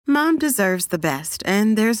Mom deserves the best,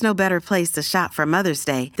 and there's no better place to shop for Mother's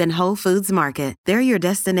Day than Whole Foods Market. They're your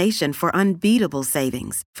destination for unbeatable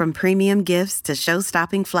savings, from premium gifts to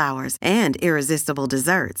show-stopping flowers and irresistible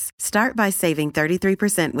desserts. Start by saving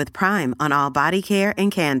 33% with Prime on all body care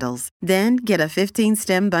and candles. Then get a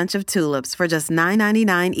 15-stem bunch of tulips for just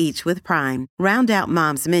 $9.99 each with Prime. Round out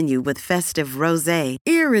Mom's menu with festive rosé,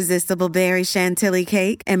 irresistible berry chantilly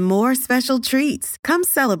cake, and more special treats. Come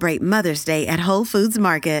celebrate Mother's Day at Whole Foods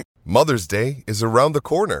Market. Mother's Day is around the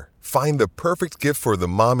corner. Find the perfect gift for the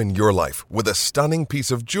mom in your life with a stunning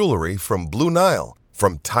piece of jewelry from Blue Nile.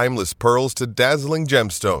 From timeless pearls to dazzling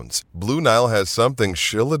gemstones, Blue Nile has something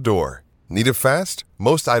she'll adore. Need it fast?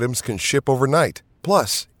 Most items can ship overnight.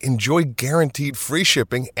 Plus, enjoy guaranteed free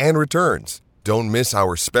shipping and returns. Don't miss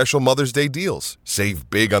our special Mother's Day deals.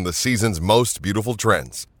 Save big on the season's most beautiful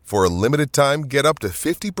trends. For a limited time, get up to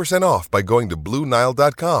 50% off by going to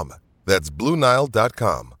BlueNile.com. That's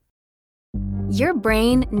BlueNile.com. Your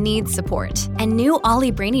brain needs support, and new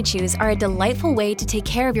Ollie Brainy Chews are a delightful way to take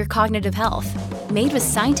care of your cognitive health. Made with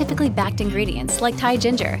scientifically backed ingredients like Thai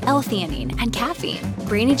ginger, L-theanine, and caffeine,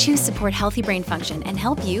 Brainy Chews support healthy brain function and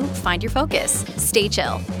help you find your focus, stay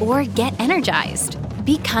chill, or get energized.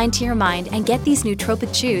 Be kind to your mind and get these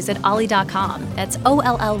nootropic chews at ollie.com. That's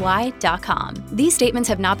OLLY.com. These statements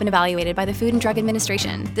have not been evaluated by the Food and Drug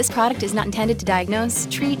Administration. This product is not intended to diagnose,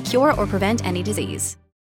 treat, cure, or prevent any disease.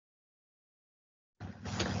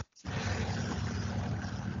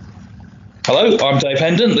 Hello, I'm Dave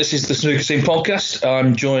Hendon. This is the Snooker Scene Podcast.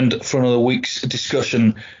 I'm joined for another week's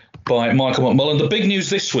discussion by Michael McMullen. The big news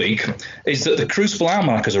this week is that the Crucible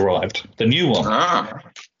Almanac has arrived, the new one.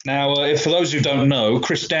 Now, for those who don't know,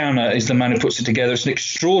 Chris Downer is the man who puts it together. It's an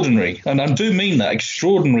extraordinary, and I do mean that,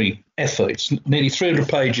 extraordinary effort. It's nearly 300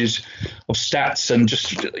 pages of stats, and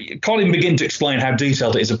just you can't even begin to explain how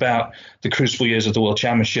detailed it is about the Crucible years of the World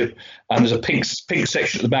Championship. And there's a pink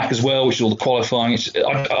section at the back as well, which is all the qualifying.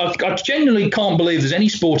 I genuinely can't believe there's any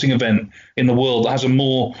sporting event in the world that has a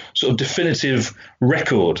more sort of definitive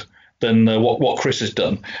record than what Chris has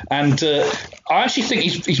done. And I actually think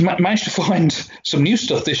he's managed to find some new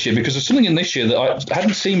stuff this year, because there's something in this year that I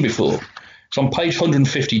hadn't seen before. It's on page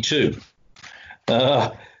 152.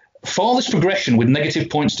 Farthest progression with negative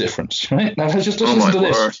points difference. Right? Now, just listen to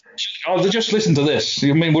this. Just listen to this.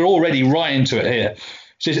 I mean, we're already right into it here. It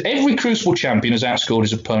says, every Crucible champion has outscored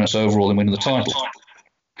his opponents overall in winning the title.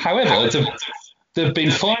 However, there have been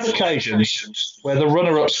 5 occasions where the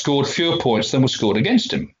runner-up scored fewer points than were scored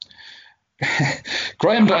against him.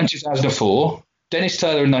 Graham Blunt in 2004, Dennis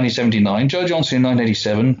Taylor in 1979, Joe Johnson in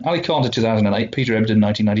 1987, Ali Carter 2008, Peter Ebdon in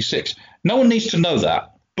 1996. No one needs to know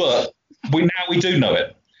that, but we do know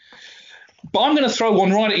it. But I'm going to throw one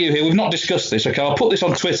right at you here. We've not discussed this. Okay, I'll put this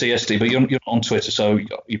on Twitter yesterday, but you're not on Twitter, so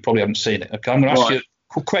you probably haven't seen it. Okay, I'm going to ask you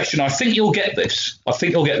a question. I think you'll get this. I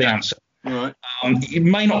think you'll get the answer. All right. It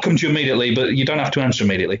may not come to you immediately, but you don't have to answer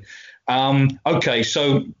immediately. Okay,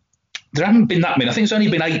 so there haven't been that many. I think there's only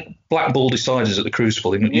been 8 black ball deciders at the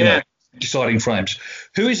Crucible in deciding frames.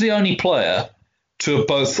 Who is the only player to have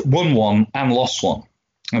both won one and lost one?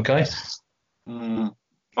 Okay. Oh,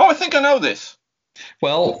 I think I know this.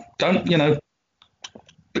 Well,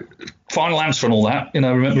 final answer and all that.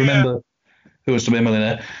 Remember Who Wants to Be a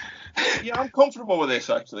Millionaire. Yeah, I'm comfortable with this,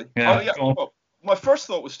 actually. Well, my first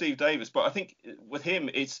thought was Steve Davis, but I think with him,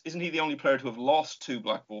 isn't he the only player to have lost 2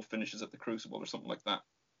 black ball finishes at the Crucible or something like that?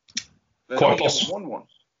 Quite possible. Won one.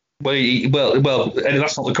 Well,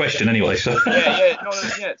 that's not the question anyway. So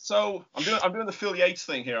So I'm doing the Phil Yates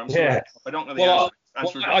thing here. I'm sorry. I don't know the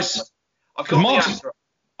answer. I've got the answer.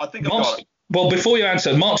 I think I've got it. Well, before you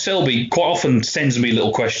answer, Mark Selby quite often sends me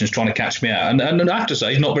little questions trying to catch me out, and I have to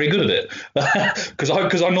say he's not very good at it because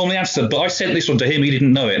I normally answer. But I sent this one to him; he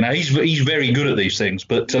didn't know it. Now he's very good at these things.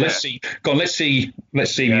 But let's see. Go on, let's see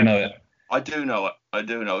if you know it. I do know it.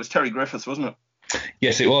 It was Terry Griffiths, wasn't it?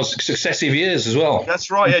 Yes, it was. Successive years as well.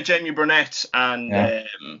 That's right. Yeah, Jamie Burnett and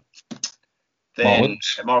then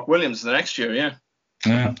Mark Williams the next year.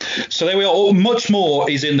 Yeah. So there we are. Much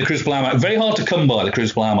more is in the Crucible Almanac. Very hard to come by, the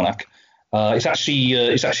Crucible Almanac. It's actually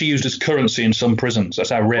used as currency in some prisons. That's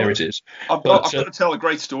how rare it is. I've got to tell a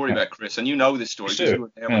great story about Chris, and you know this story because you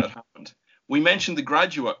were there when it happened. We mentioned the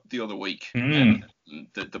Graduate the other week,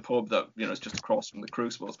 the pub that is just across from the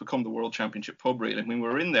Crucible. It's become the World Championship pub, really. And we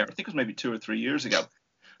were in there, I think it was maybe 2 or 3 years ago,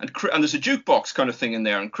 and there's a jukebox kind of thing in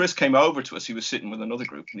there. And Chris came over to us. He was sitting with another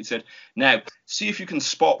group, and he said, "Now, see if you can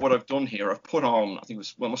spot what I've done here. I've put on, I think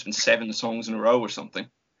it must have been 7 songs in a row or something.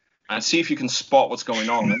 And see if you can spot what's going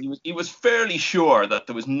on." And he was fairly sure that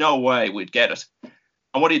there was no way we'd get it.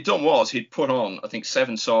 And what he'd done was he'd put on, I think,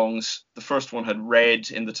 7 songs. The first one had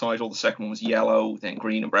red in the title. The second one was yellow, then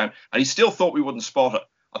green and brown. And he still thought we wouldn't spot it.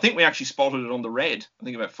 I think we actually spotted it on the red. I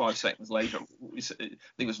think about 5 seconds later, I think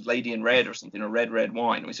it was Lady in Red or something, or Red, Red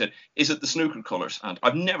Wine. And we said, is it the snooker colours? And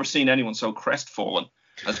I've never seen anyone so crestfallen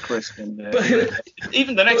as Chris.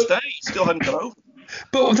 Even the next day, he still hadn't got over.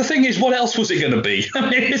 But the thing is, what else was it going to be? I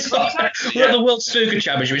mean, it's like we're at the World Snooker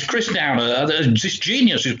Championship. It's Chris Downer, this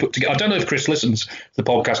genius who's put together. I don't know if Chris listens to the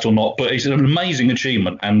podcast or not, but it's an amazing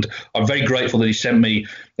achievement, and I'm very grateful that he sent me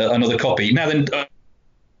another copy. Now then, I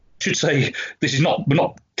should say we're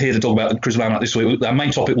not here to talk about the Crystal Almanac this week. Our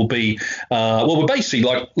main topic will be, we're basically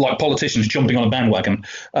like politicians jumping on a bandwagon,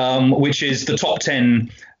 which is the top 10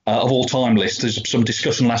 of all time list. There's some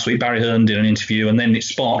discussion last week. Barry Hearn did an interview, and then it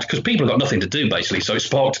sparked, because people have got nothing to do basically, so it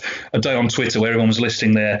sparked a day on Twitter where everyone was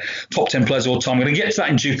listing their top 10 players of all time. I'm going to get to that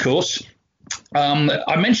in due course.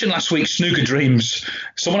 I mentioned last week snooker dreams.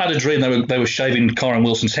 Someone had a dream they were shaving Kyron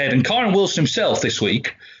Wilson's head, and Kyron Wilson himself this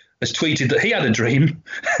week has tweeted that he had a dream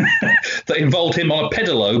that involved him on a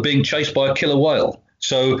pedalo being chased by a killer whale.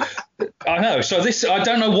 So I know. So this, I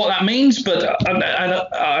don't know what that means, but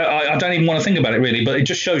I don't even want to think about it really. But it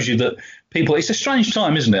just shows you that people, it's a strange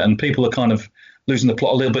time, isn't it? And people are kind of losing the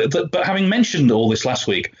plot a little bit. But having mentioned all this last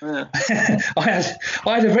week, yeah. I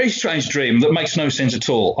had a very strange dream that makes no sense at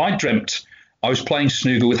all. I dreamt I was playing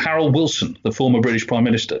snooker with Harold Wilson, the former British Prime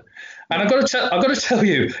Minister. And I've got to tell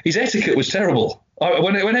you, his etiquette was terrible.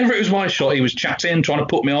 Whenever it was my shot, he was chatting, trying to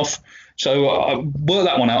put me off. So work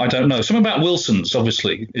that one out. I don't know. Something about Wilson's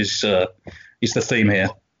obviously is the theme here.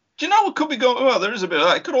 Do you know what could be going? Well, there is a bit of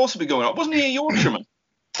that. It could also be going on. Wasn't he a Yorkshireman?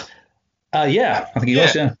 Yeah, I think he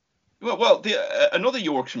was. Yeah. Well, another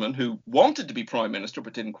Yorkshireman who wanted to be Prime Minister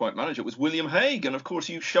but didn't quite manage it was William Hague, and of course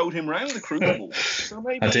you showed him round the Crucible. So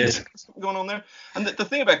maybe I did. Something going on there. And the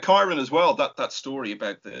thing about Kyron as well, that story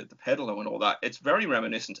about the pedalo and all that, it's very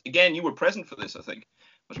reminiscent. Again, you were present for this, I think.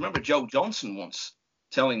 But remember Joe Johnson once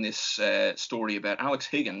telling this story about Alex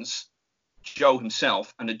Higgins, Joe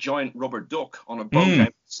himself, and a giant rubber duck on a boat out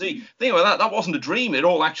to sea. Think about that wasn't a dream. It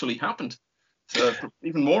all actually happened. So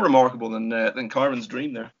even more remarkable than Kyron's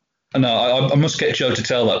dream there. No, I must get Joe to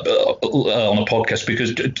tell that on a podcast,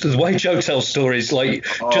 because the way Joe tells stories, like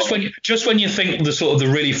just when you think the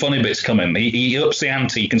really funny bits come in, he ups the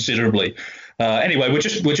ante considerably. Anyway, we're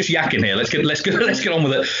just yakking here. Let's get on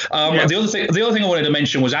with it. The other thing I wanted to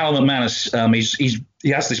mention was Alan McManus. He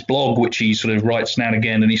has this blog which he sort of writes now and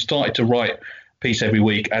again, and he started to write a piece every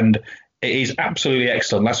week, and it is absolutely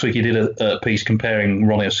excellent. Last week he did a piece comparing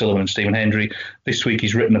Ronnie O'Sullivan and Stephen Hendry. This week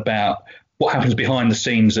he's written about what happens behind the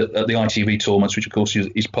scenes at the ITV tournaments, which of course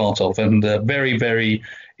he's part of, and very, very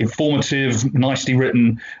informative, nicely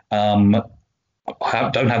written. I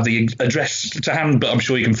don't have the address to hand, but I'm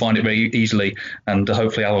sure you can find it very easily, and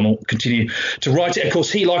hopefully Alan will continue to write it. Of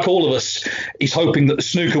course, he, like all of us, is hoping that the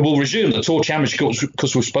snooker will resume. The Tour Championship,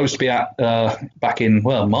 because we're supposed to be at back in,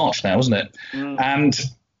 March now, isn't it? And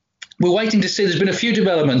we're waiting to see. There's been a few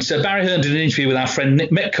developments. Barry Hearn did an interview with our friend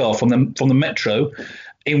Nick Metcalf from the Metro,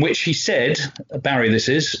 in which he said, Barry, this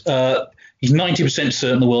is, he's 90%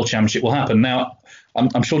 certain the World Championship will happen. Now,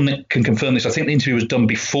 I'm sure Nick can confirm this. I think the interview was done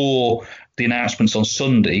before the announcements on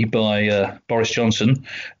Sunday by Boris Johnson.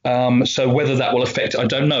 So whether that will affect it, I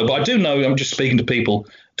don't know. But I do know, I'm just speaking to people,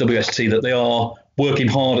 WST, that they are working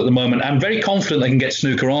hard at the moment and very confident they can get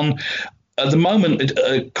snooker on. At the moment,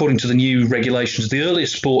 according to the new regulations, the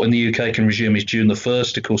earliest sport in the UK can resume is June the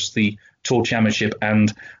 1st. Of course, the Tour Championship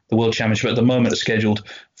and the World Championship at the moment are scheduled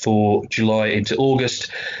for July into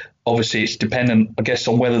August. Obviously, it's dependent, I guess,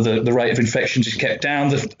 on whether the rate of infections is kept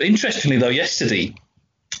down. Interestingly, though, yesterday,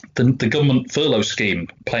 the government furlough scheme,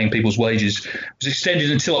 paying people's wages, was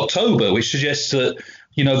extended until October, which suggests that,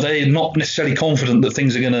 they're not necessarily confident that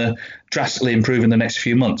things are going to drastically improve in the next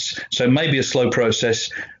few months. So it may be a slow process.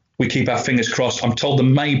 We keep our fingers crossed. I'm told there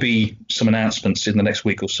may be some announcements in the next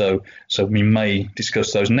week or so we may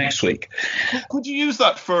discuss those next week. Could you use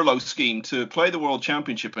that furlough scheme to play the World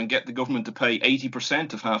Championship and get the government to pay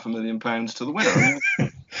 80% of £500,000 to the winner? I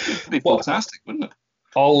mean, it'd be fantastic, wouldn't it?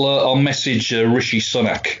 I'll message Rishi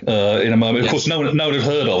Sunak in a moment. Of course, no one had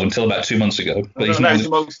heard of until about 2 months ago. But he's the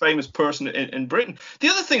most famous person in Britain. The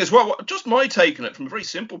other thing as well, just my take on it from a very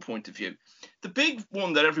simple point of view, the big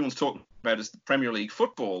one that everyone's talking about is the Premier League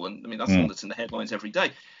football. And I mean, that's the one that's in the headlines every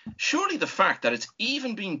day. Surely the fact that it's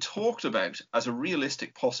even being talked about as a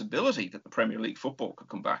realistic possibility that the Premier League football could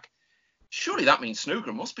come back, surely that means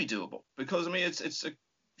snooker must be doable. Because, I mean,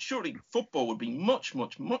 surely football would be much,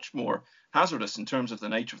 much, much more hazardous in terms of the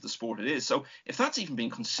nature of the sport it is. So if that's even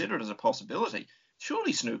being considered as a possibility,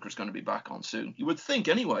 surely snooker's going to be back on soon. You would think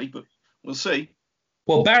anyway, but we'll see.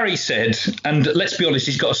 Well, Barry said, and let's be honest,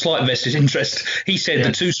 he's got a slight vested interest. He said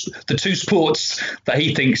the two sports that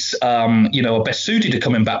he thinks are best suited to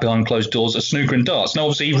coming back behind closed doors are snooker and darts. Now,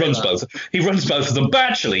 obviously, he runs both. He runs both of them. But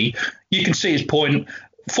actually, you can see his point.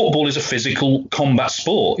 Football is a physical combat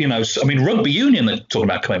sport. Rugby union, they're talking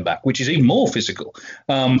about coming back, which is even more physical.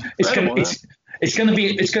 It's going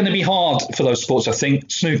to be hard for those sports. I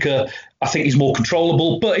think snooker, I think, is more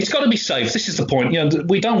controllable, but it's got to be safe. This is the point.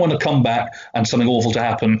 We don't want to come back and something awful to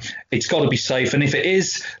happen. It's got to be safe, and if it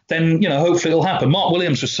is, then hopefully it'll happen. Mark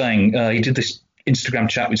Williams was saying he did this Instagram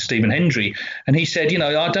chat with Stephen Hendry, and he said,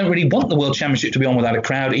 I don't really want the World Championship to be on without a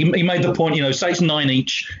crowd. He made the point, say it's 9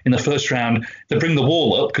 each in the first round, they bring the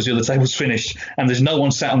wall up because the other table's finished, and there's no one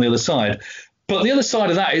sat on the other side. But the other side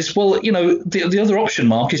of that is, the other option,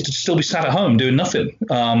 Mark, is to still be sat at home doing nothing.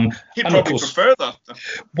 He'd probably prefer that.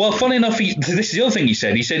 Well, funny enough, this is the other thing he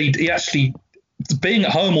said. He said he actually, being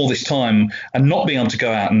at home all this time and not being able to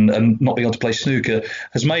go out and not being able to play snooker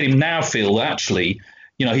has made him now feel that actually,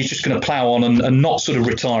 he's just going to plough on and not sort of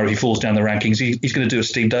retire if he falls down the rankings. He's going to do a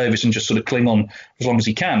Steve Davis and just sort of cling on as long as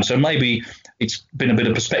he can. So maybe it's been a bit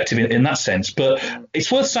of perspective in that sense. But it's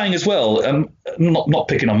worth saying as well, not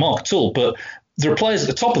picking on Mark at all, but there are players at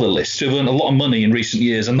the top of the list who have earned a lot of money in recent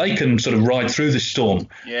years, and they can sort of ride through this storm.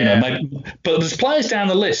 Yeah. But there's players down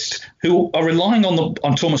the list who are relying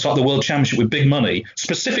on tournaments like the World Championship with big money,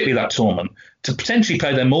 specifically that tournament, to potentially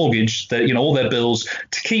pay their mortgage, all their bills,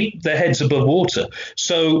 to keep their heads above water.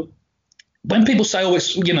 So when people say, it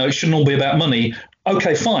shouldn't all be about money,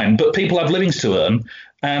 okay, fine, but people have livings to earn.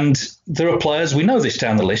 And there are players, we know this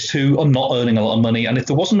down the list, who are not earning a lot of money. And if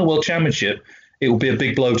there wasn't a World Championship, it would be a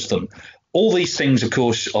big blow to them. All these things, of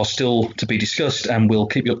course, are still to be discussed, and we'll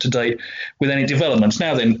keep you up to date with any developments.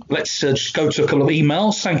 Now then, let's just go to a couple of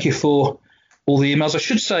emails. Thank you for all the emails. I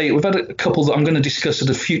should say we've had a couple that I'm going to discuss at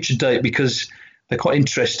a future date because they're quite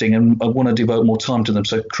interesting and I want to devote more time to them.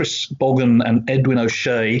 So Chris Bogan and Edwin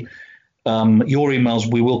O'Shea, your emails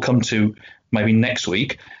we will come to maybe next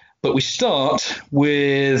week. But we start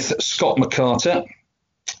with Scott McCarter.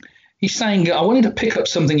 He's saying, I wanted to pick up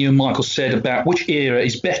something you and Michael said about which era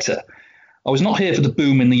is better. I was not here for the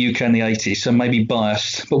boom in the UK in the 80s, so maybe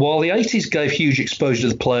biased. But while the 80s gave huge exposure to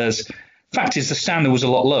the players, fact is the standard was a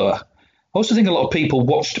lot lower. I also think a lot of people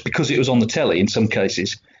watched because it was on the telly in some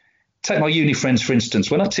cases. Take my uni friends, for instance.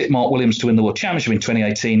 When I tipped Mark Williams to win the World Championship in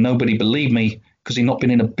 2018, nobody believed me because he'd not been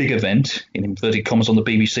in a big event, in inverted commas, on the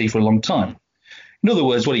BBC for a long time. In other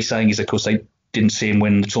words, what he's saying is, of course, they didn't see him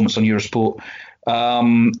win the tournaments on Eurosport.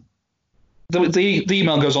 The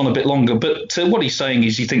email goes on a bit longer, but what he's saying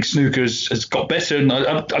is he thinks snooker has got better, and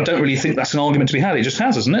I don't really think that's an argument to be had. It just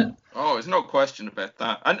has, hasn't it? Oh, there's no question about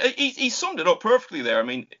that. And he summed it up perfectly there. I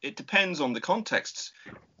mean, it depends on the contexts.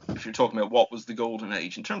 If you're talking about what was the golden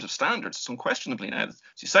age, in terms of standards, it's unquestionably now, as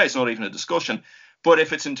you say, it's not even a discussion. But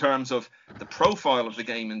if it's in terms of the profile of the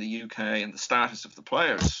game in the UK and the status of the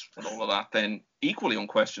players and all of that, then equally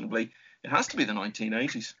unquestionably, it has to be the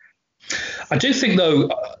 1980s. I do think, though,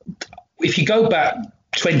 if you go back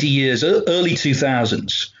 20 years, early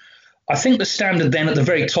 2000s, I think the standard then at the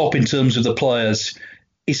very top in terms of the players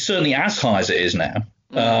is certainly as high as it is now.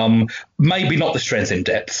 Maybe not the strength in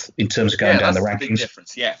depth in terms of going down the rankings. Big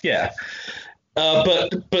difference, yeah. Yeah.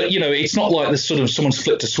 But it's not like this sort of someone's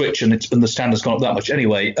flipped a switch and the standard's gone up that much.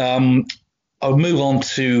 Anyway, I'll move on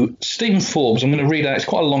to Stephen Forbes. I'm going to read out. It's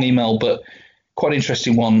quite a long email, but quite an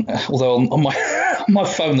interesting one. Although on my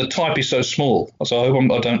phone the type is so small, so I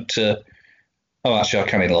hope I don't. Actually, I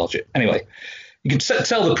can enlarge it. Anyway, you can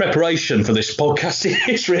tell the preparation for this podcast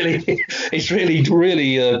it's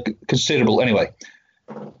really considerable. Anyway,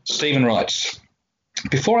 Stephen writes,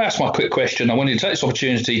 before I ask my quick question, I wanted to take this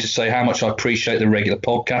opportunity to say how much I appreciate the regular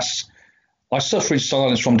podcasts. I suffer in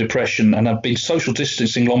silence from depression and have been social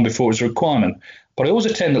distancing long before it was a requirement, but I always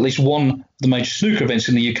attend at least one of the major snooker events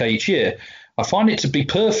in the UK each year. I find it to be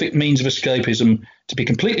perfect means of escapism, to be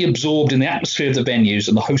completely absorbed in the atmosphere of the venues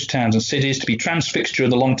and the host towns and cities, to be transfixed during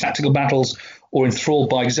the long tactical battles or enthralled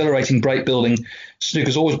by exhilarating break building.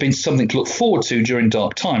 Snooker's always been something to look forward to during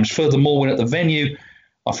dark times. Furthermore, when at the venue,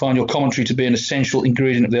 I find your commentary to be an essential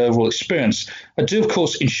ingredient of the overall experience. I do, of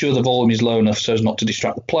course, ensure the volume is low enough so as not to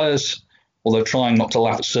distract the players, although trying not to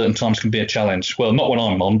laugh at certain times can be a challenge. Well, not when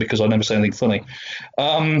I'm on, because I never say anything funny.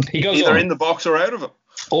 He goes Either on. in the box or out of it.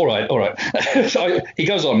 All right. So he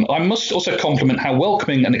goes on. I must also compliment how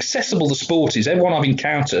welcoming and accessible the sport is. Everyone I've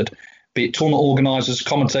encountered, be it tournament organisers,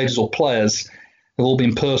 commentators or players, have all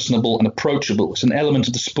been personable and approachable. It's an element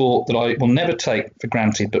of the sport that I will never take for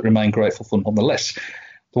granted, but remain grateful for nonetheless.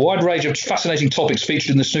 The wide range of fascinating topics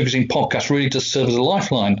featured in the Snooker Scene podcast really does serve as a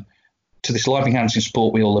lifeline to this life-enhancing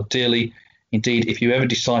sport we all love dearly. Indeed, if you ever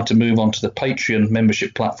decide to move on to the Patreon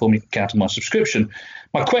membership platform, you can count on my subscription.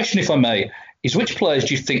 My question, if I may, is which players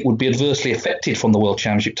do you think would be adversely affected from the World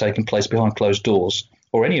Championship taking place behind closed doors,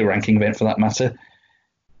 or any ranking event for that matter,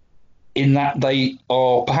 in that they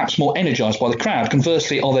are perhaps more energised by the crowd?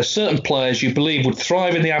 Conversely, are there certain players you believe would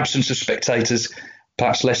thrive in the absence of spectators,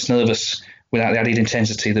 perhaps less nervous without the added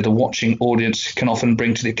intensity that a watching audience can often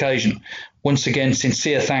bring to the occasion? Once again,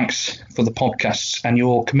 sincere thanks for the podcasts and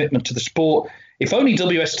your commitment to the sport. If only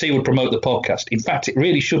WST would promote the podcast. In fact, it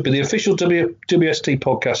really should be the official WST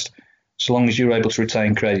podcast, so long as you're able to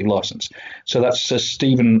retain creative license. So that's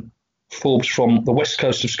Stephen Forbes from the west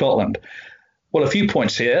coast of Scotland. Well, a few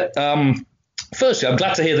points here. Firstly, I'm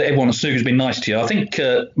glad to hear that everyone at snooker has been nice to you. I think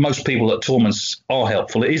most people at tournaments are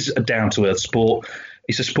helpful. It is a down-to-earth sport.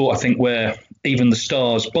 It's a sport, I think, where even the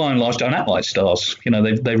stars, by and large, don't act like stars. You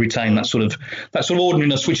know, they retain that sort of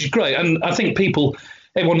ordinariness, which is great. And I think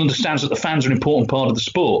everyone understands that the fans are an important part of the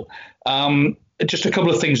sport. Just a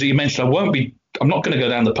couple of things that you mentioned. I'm not going to go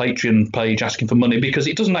down the Patreon page asking for money, because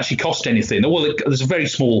it doesn't actually cost anything. Well, there's a very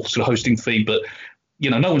small sort of hosting fee, but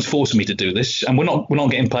no one's forcing me to do this, and we're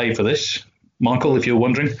not getting paid for this, Michael, if you're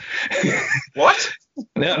wondering. What?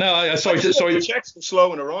 No, sorry. The checks are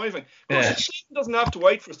slow in arriving. Yeah. Stephen doesn't have to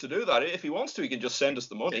wait for us to do that. If he wants to, he can just send us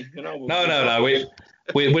the money. No.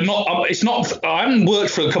 We're not. It's not. I haven't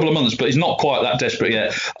worked for a couple of months, but it's not quite that desperate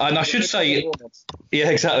yet. And I should say, yeah,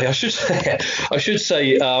 exactly. I should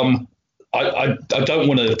say. I don't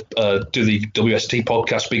want to do the WST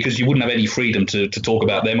podcast, because you wouldn't have any freedom to talk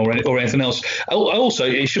about them or anything else. Also,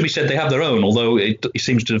 it should be said they have their own, although it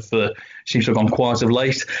seems to have gone quiet of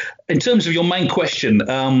late. In terms of your main question,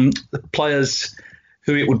 the players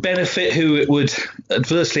who it would benefit, who it would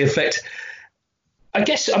adversely affect, I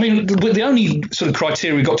guess, the only sort of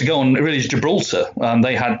criteria we got to go on really is Gibraltar.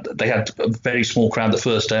 They had a very small crowd the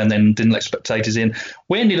first day and then didn't let spectators in.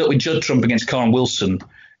 We ended up with Judd Trump against Karen Wilson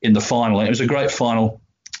in the final. It was a great final.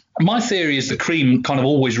 My theory is the cream kind of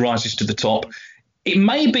always rises to the top. It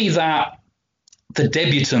may be that the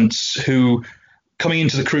debutants who, coming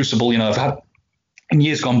into the Crucible, have had, in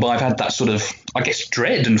years gone by, have had that sort of, I guess,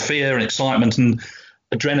 dread and fear and excitement and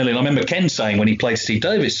adrenaline. I remember Ken saying when he played Steve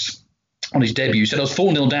Davis on his debut, he said, I was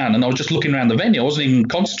 4-0 down and I was just looking around the venue. I wasn't even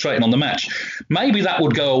concentrating on the match. Maybe that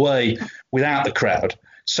would go away without the crowd.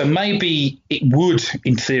 So maybe it would,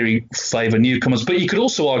 in theory, favour newcomers. But you could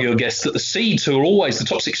also argue, I guess, that the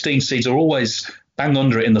top 16 seeds are always bang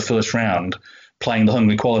under it in the first round, playing the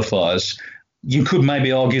hungry qualifiers. You could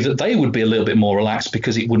maybe argue that they would be a little bit more relaxed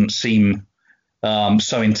because it wouldn't seem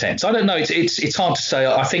so intense. I don't know. It's hard to say.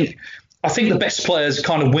 I think the best players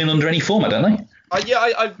kind of win under any format, don't they?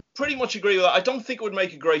 I pretty much agree with that. I don't think it would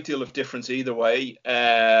make a great deal of difference either way.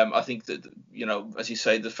 I think that, as you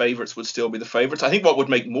say, the favourites would still be the favourites. I think what would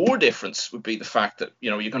make more difference would be the fact that,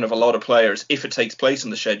 you're going to have a lot of players, if it takes place in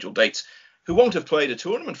the scheduled dates, who won't have played a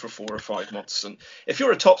tournament for 4 or 5 months. And if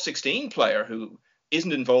you're a top 16 player who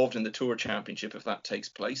isn't involved in the Tour Championship, if that takes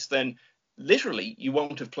place, then literally you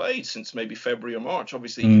won't have played since maybe February or March.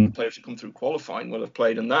 Obviously, players who come through qualifying will have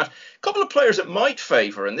played in that. A couple of players it might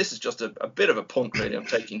favour, and this is just a bit of a punt really I'm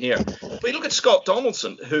taking here, but you look at Scott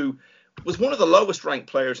Donaldson, who was one of the lowest ranked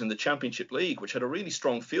players in the Championship League, which had a really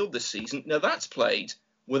strong field this season. Now that's played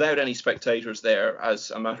without any spectators there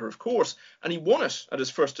as a matter of course, and he won it at his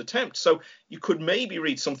first attempt. So you could maybe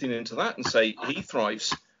read something into that and say he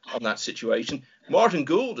thrives on that situation. Martin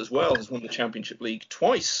Gould as well has won the Championship League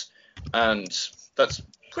twice, and that's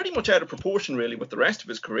pretty much out of proportion really with the rest of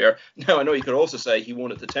his career. Now, I know you could also say he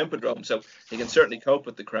won at the Tempodrome, so he can certainly cope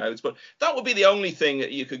with the crowds, but that would be the only thing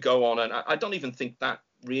that you could go on, and I don't even think that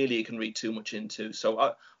really you can read too much into.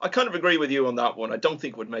 So I kind of agree with you on that one. I don't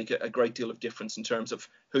think it would make a great deal of difference in terms of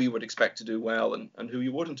who you would expect to do well and who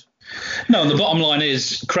you wouldn't. No, and the bottom line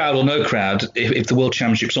is, crowd or no crowd, if the World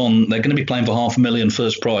Championship's on, they're going to be playing for $500,000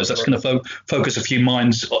 first prize. That's going to focus a few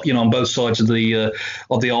minds, on both sides of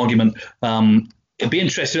the argument. It'd be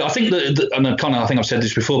interesting. I think and I think I've said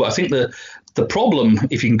this before, but I think the problem,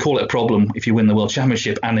 if you can call it a problem, if you win the World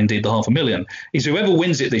Championship and indeed the $500,000, is whoever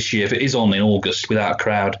wins it this year, if it is on in August without a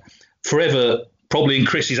crowd, forever, probably in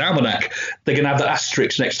Chris's almanac, they're going to have that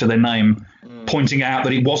asterisk next to their name pointing out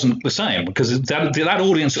that it wasn't the same, because that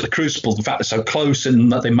audience at the Crucible, the fact they're so close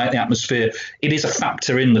and that they make the atmosphere, it is a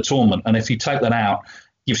factor in the tournament. And if you take that out,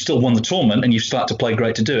 you've still won the tournament and you start to play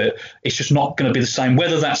great to do it. It's just not going to be the same.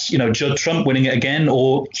 Whether that's, Judd Trump winning it again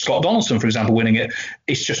or Scott Donaldson, for example, winning it,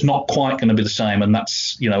 it's just not quite going to be the same. And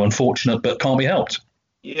that's, unfortunate, but can't be helped.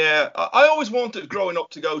 Yeah, I always wanted growing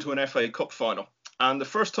up to go to an FA Cup final. And the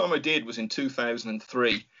first time I did was in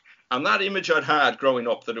 2003. And that image I'd had growing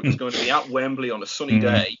up that it was going to be at Wembley on a sunny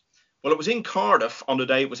day Well, it was in Cardiff on the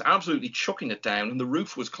day it was absolutely chucking it down and the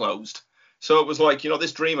roof was closed. So it was like,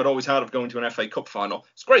 this dream I'd always had of going to an FA Cup final.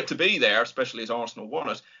 It's great to be there, especially as Arsenal won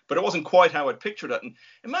it, but it wasn't quite how I'd pictured it. And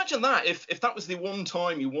imagine that, if that was the one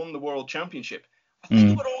time you won the World Championship, I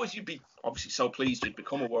think you'd be obviously so pleased you'd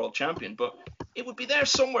become a world champion, but it would be there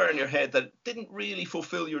somewhere in your head that didn't really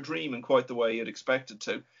fulfill your dream in quite the way you'd expected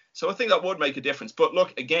to. So I think that would make a difference. But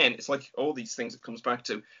look, again, it's like all these things it comes back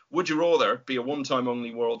to. Would you rather be a one-time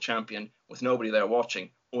only world champion with nobody there watching,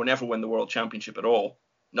 or never win the World Championship at all?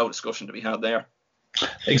 No discussion to be had there.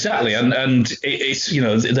 Exactly, and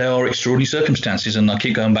it's there are extraordinary circumstances, and I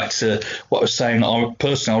keep going back to what I was saying.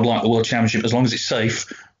 Personally, I would like the World Championship, as long as it's safe,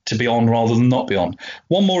 to be on rather than not be on.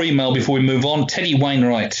 One more email before we move on. Teddy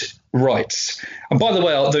Wainwright writes, and by the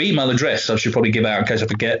way, the email address I should probably give out in case I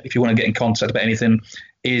forget, if you want to get in contact about anything,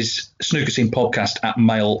 is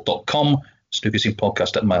snookerscenepodcast@mail.com.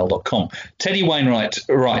 snookerscenepodcast@mail.com. Teddy Wainwright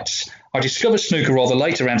writes, I discovered snooker rather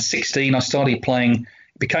late, around 16. I started playing,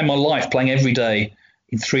 it became my life, playing every day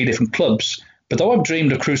in 3 different clubs. But though I've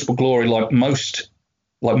dreamed of Crucible Glory like most,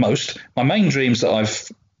 my main dreams that I've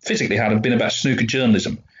physically had have been about snooker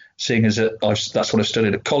journalism, seeing as that's what I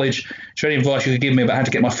studied at college. Is there any advice you could give me about how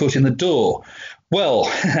to get my foot in the door? Well,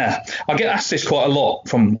 I get asked this quite a lot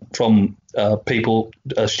from people,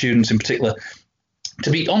 students in particular.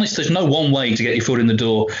 To be honest, there's no one way to get your foot in the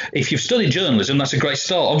door. If you've studied journalism, that's a great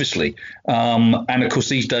start, obviously. And, of course,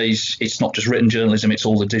 these days, it's not just written journalism, it's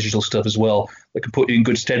all the digital stuff as well that can put you in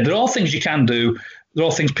good stead. There are things you can do. There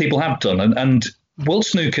are things people have done. And World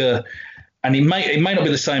Snooker, and it may not be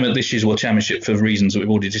the same at this year's World Championship for reasons that we've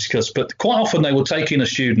already discussed, but quite often they will take in a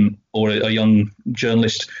student or a young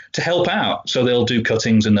journalist to help out. So they'll do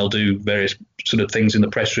cuttings and they'll do various sort of things in the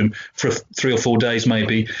press room for 3 or 4 days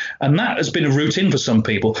maybe. And that has been a routine for some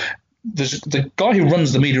people. There's the guy who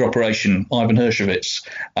runs the media operation, Ivan Hershowitz.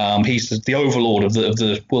 He's the overlord of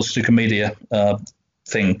the World Snooker media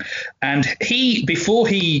thing. And before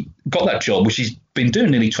he got that job, which he's been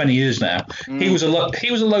doing nearly 20 years now, he was a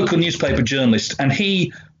local newspaper journalist, and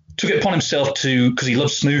he took it upon himself because he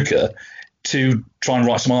loves snooker, to try and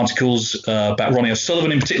write some articles about Ronnie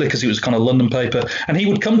O'Sullivan in particular, because he was a kind of London paper, and he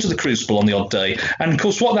would come to the Crucible on the odd day. And of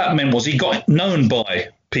course what that meant was he got known by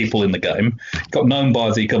people in the game, got known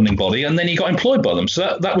by the governing body, and then he got employed by them.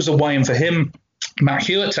 So that was a way in for him. Matt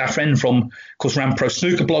Hewitt, our friend from, of course, ran Pro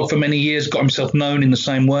Snooker blog for many years, got himself known in the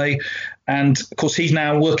same way. And, of course, he's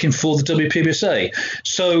now working for the WPBSA.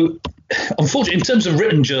 So, unfortunately, in terms of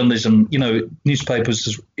written journalism,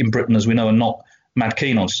 newspapers in Britain, as we know, are not mad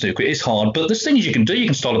keen on snooker. It is hard, but there's things you can do. You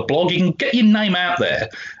can start a blog. You can get your name out there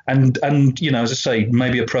and as I say,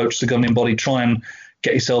 maybe approach the governing body, try and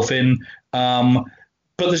get yourself in. But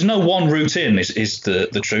there's no one route in is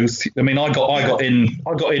the truth. I mean, I got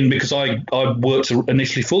in because I worked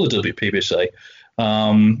initially for the WPBSA.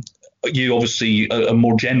 You obviously a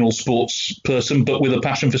more general sports person, but with a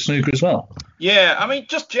passion for snooker as well. Yeah, I mean,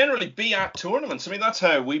 just generally be at tournaments. I mean, that's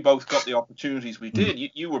how we both got the opportunities we did.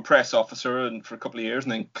 You were press officer and for a couple of years,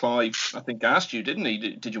 and then Clive, I think, asked you, didn't he?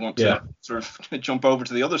 Did you want to sort of jump over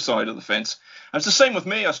to the other side of the fence? And it's the same with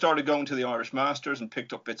me. I started going to the Irish Masters and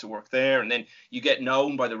picked up bits of work there, and then you get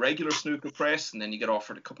known by the regular snooker press, and then you get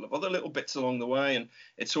offered a couple of other little bits along the way, and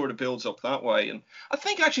it sort of builds up that way. And I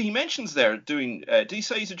think actually he mentions there doing. Did he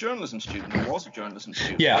say he's a journalism student or was a journalism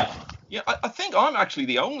student? Yeah. Yeah, I think I'm actually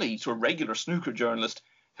the only sort of regular snooker journalist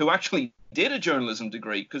who actually did a journalism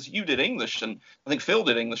degree, because you did English, and I think Phil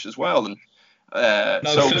did English as well. And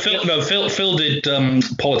Phil did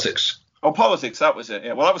politics. Oh, politics, that was it.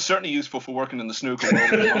 Yeah, well, that was certainly useful for working in the snooker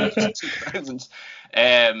world in the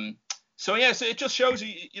 2000s. So it just shows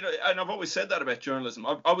you, and I've always said that about journalism.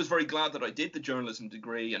 I was very glad that I did the journalism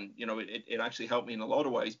degree, and it actually helped me in a lot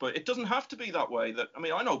of ways. But it doesn't have to be that way.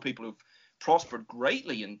 I know people who've prospered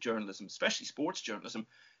greatly in journalism, especially sports journalism,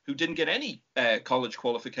 who didn't get any college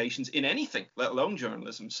qualifications in anything, let alone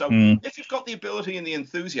journalism. So if you've got the ability and the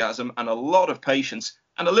enthusiasm and a lot of patience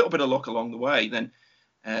and a little bit of luck along the way, then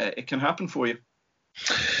it can happen for you.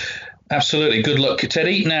 Absolutely. Good luck,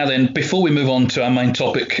 Teddy. Now then, before we move on to our main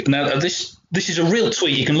topic, now this is a real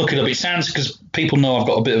tweet. You can look it up. It sounds, because people know I've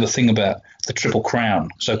got a bit of a thing about the Triple Crown,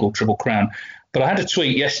 so-called Triple Crown. But I had a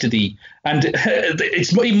tweet yesterday, and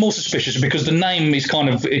it's even more suspicious because the name is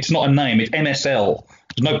it's not a name, it's MSL.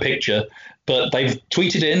 There's no picture, but they've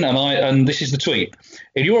tweeted in, and this is the tweet.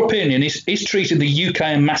 In your opinion, is treating the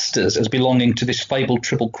UK Masters as belonging to this fabled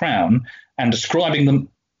Triple Crown and describing them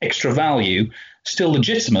extra value still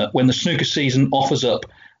legitimate when the snooker season offers up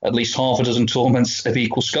at least half a dozen tournaments of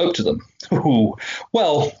equal scope to them? Ooh.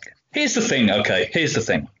 Well, here's the thing.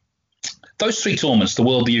 Those 3 tournaments, the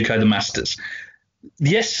World, the UK, the Masters,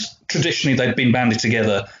 yes, traditionally they've been banded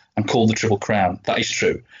together and called the Triple Crown. That is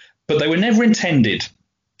true. But they were never intended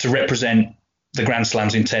to represent the Grand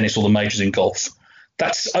Slams in tennis or the majors in golf.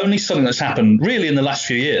 That's only something that's happened really in the last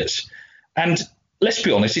few years. And let's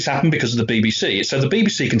be honest, it's happened because of the BBC. So the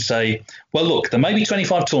BBC can say, well, look, there may be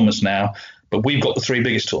 25 tournaments now, but we've got the 3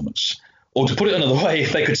 biggest tournaments. Or to put it another way,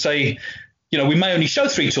 they could say, we may only show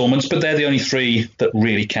 3 tournaments, but they're the only 3 that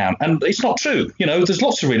really count. And it's not true. There's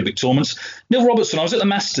lots of really big tournaments. Neil Robertson, I was at the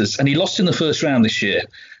Masters and he lost in the first round this year,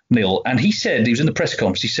 Neil. And he said, he was in the press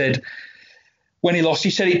conference, he said, when he lost, he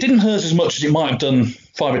said it didn't hurt as much as it might have done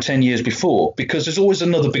 5 or 10 years before, because there's always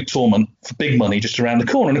another big tournament for big money just around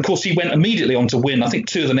the corner. And of course, he went immediately on to win, I think,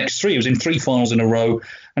 2 of the next 3. He was in 3 finals in a row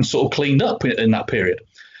and sort of cleaned up in that period.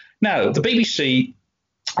 Now, the BBC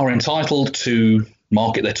are entitled to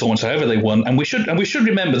market their tournaments however they want, and we should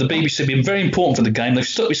remember the BBC have been very important for the game. They've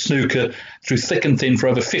stuck with snooker through thick and thin for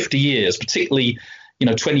over 50 years, particularly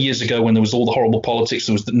 20 years ago when there was all the horrible politics,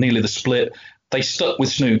 there was nearly the split. They stuck with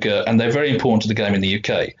snooker, and they're very important to the game in the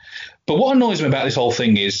UK. But what annoys me about this whole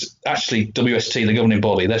thing is actually WST, the governing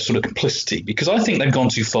body, their sort of complicity, because I think they've gone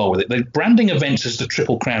too far with it. They're branding events as the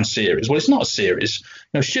Triple Crown Series. Well, it's not a series.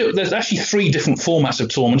 There's actually 3 different formats of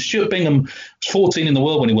tournaments. Stuart Bingham was 14 in the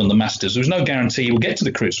world when he won the Masters. There was no guarantee he would get to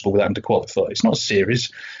the Crucible without him to qualify. It's not a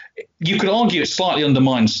series. You could argue it slightly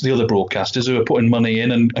undermines the other broadcasters who are putting money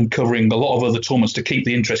in and covering a lot of other tournaments to keep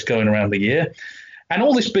the interest going around the year. And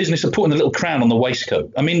all this business of putting a little crown on the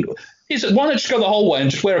waistcoat. I mean, why not just go the whole way and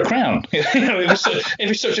just wear a crown? If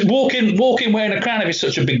it's such a walk in wearing a crown, if it's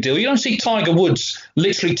such a big deal. You don't see Tiger Woods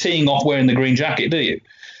literally teeing off wearing the green jacket, do you?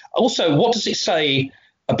 Also, what does it say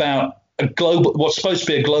about what's supposed to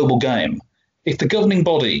be a global game if the governing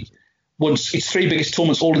body wants its 3 biggest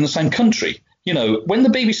tournaments all in the same country? When the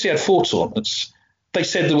BBC had 4 tournaments, they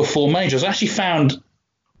said there were 4 majors. I actually found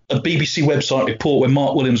a BBC website report when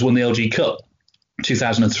Mark Williams won the LG Cup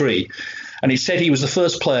 2003, and he said he was the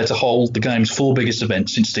first player to hold the game's 4 biggest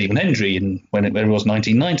events since Stephen Hendry when it was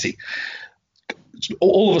 1990.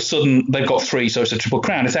 All of a sudden they've got 3, so it's a Triple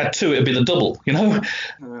Crown. If they had 2, it'd be the double.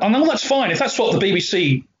 And that's fine if that's what the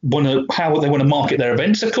BBC how they want to market their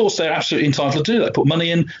events. Of course, they're absolutely entitled to do that. Put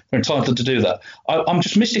money in, they're entitled to do that. I'm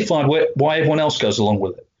just mystified why everyone else goes along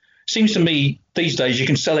with it. Seems to me these days you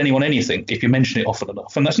can sell anyone anything if you mention it often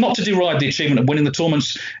enough, and that's not to deride the achievement of winning the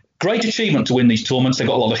tournaments. Great achievement to win these tournaments. They've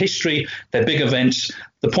got a lot of history. They're big events.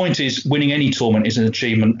 The point is, winning any tournament is an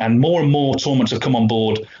achievement, and more tournaments have come on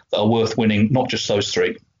board that are worth winning, not just those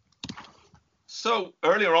 3. So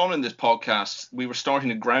earlier on in this podcast, we were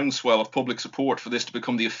starting a groundswell of public support for this to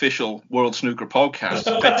become the official World Snooker podcast.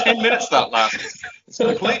 About 10 minutes that lasted. It's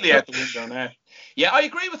completely out the window now. Yeah, I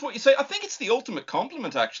agree with what you say. I think it's the ultimate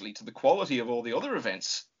compliment, actually, to the quality of all the other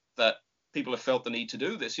events that people have felt the need to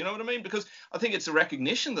do this. You know what I mean? Because I think it's a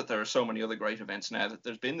recognition that there are so many other great events now that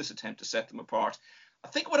there's been this attempt to set them apart. I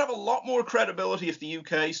think it would have a lot more credibility if the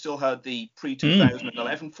UK still had the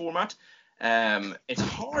pre-2011 format. It's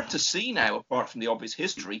hard to see now, apart from the obvious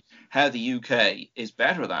history, how the UK is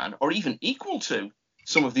better than or even equal to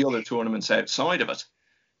some of the other tournaments outside of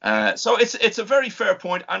it. So it's a very fair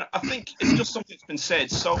point, and I think it's just something that's been said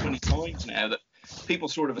so many times now that people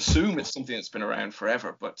sort of assume it's something that's been around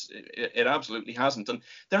forever, but it absolutely hasn't. And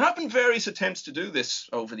there have been various attempts to do this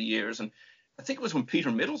over the years, and I think it was when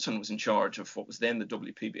Peter Middleton was in charge of what was then the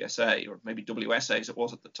WPBSA, or maybe WSA as it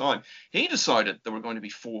was at the time. He decided there were going to be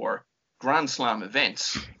 4 Grand Slam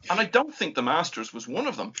events, and I don't think the Masters was one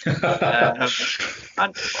of them. And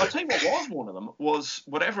I'll tell you what was one of them was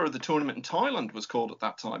whatever the tournament in Thailand was called at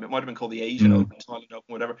that time. It might have been called the Asian Open, Thailand Open,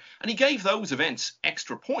 whatever. And he gave those events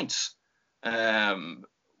extra points,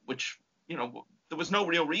 which, there was no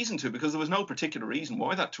real reason to, because there was no particular reason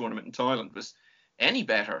why that tournament in Thailand was any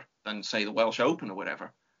better than, say, the Welsh Open or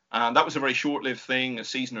whatever. And that was a very short-lived thing. A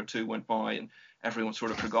season or 2 went by, and everyone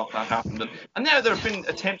sort of forgot that happened. And now there have been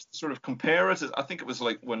attempts to sort of compare it. I think it was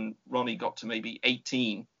like when Ronnie got to maybe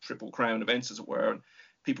 18 Triple Crown events, as it were, and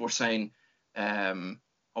people were saying,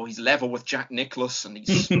 he's level with Jack Nicklaus, and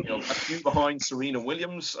he's a few behind Serena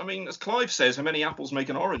Williams. I mean, as Clive says, how many apples make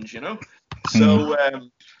an orange, So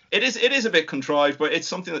it is a bit contrived, but it's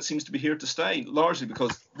something that seems to be here to stay, largely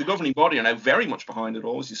because the governing body are now very much behind it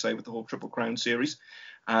all, as you say, with the whole Triple Crown series.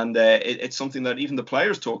 And it's something that even the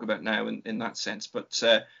players talk about now in that sense. But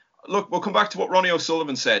look, we'll come back to what Ronnie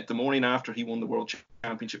O'Sullivan said the morning after he won the World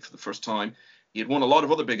Championship for the first time. He had won a lot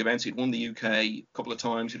of other big events. He'd won the UK a couple of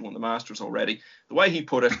times. He'd won the Masters already. The way he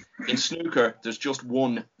put it, in snooker, there's just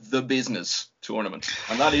one The Business tournament.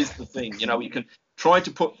 And that is the thing. You can try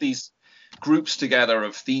to put these groups together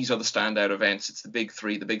of these are the standout events. It's the big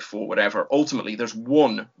three, the big four, whatever. Ultimately, there's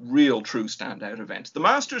one real true standout event. The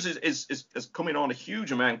Masters is coming on a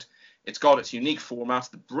huge amount. It's got its unique format,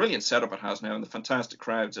 the brilliant setup it has now, and the fantastic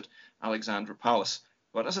crowds at Alexandra Palace.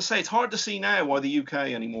 But as I say, it's hard to see now why the UK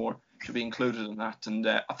anymore should be included in that. And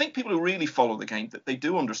I think people who really follow the game, that they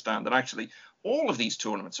do understand that actually all of these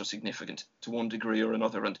tournaments are significant to one degree or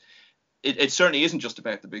another. And it certainly isn't just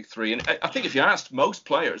about the big three. And I think if you asked most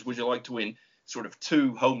players, would you like to win sort of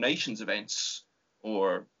 2 home nations events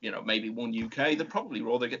or, maybe 1 UK, they'd probably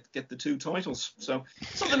rather get the 2 titles. So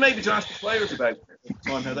something maybe to ask the players about at the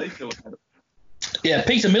time, how they feel about it. Yeah,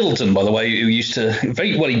 Peter Middleton, by the way, who used to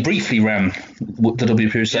he briefly ran the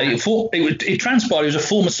WPSA. Yeah. It transpired he was a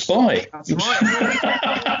former spy. That's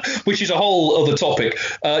right. Which is a whole other topic.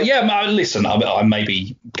 Listen, I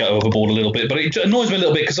maybe go overboard a little bit, but it annoys me a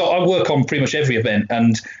little bit because I work on pretty much every event,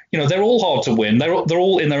 and they're all hard to win. They're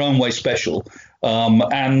all in their own way special,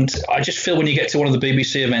 and I just feel when you get to one of the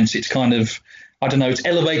BBC events, it's kind of, I don't know, it's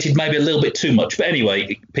elevated maybe a little bit too much. But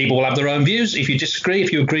anyway, people will have their own views. If you disagree,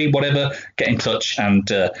 if you agree, whatever, get in touch and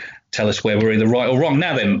tell us where we're either right or wrong.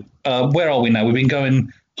 Now then, where are we now? We've been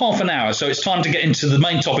going half an hour, so it's time to get into the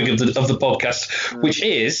main topic of the podcast, which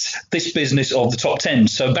is this business of the top 10.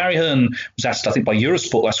 So Barry Hearn was asked, I think, by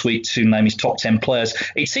Eurosport last week to name his top 10 players.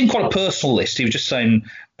 It seemed quite a personal list. He was just saying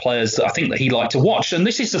players that I think that he'd like to watch. And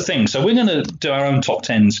this is the thing. So we're going to do our own top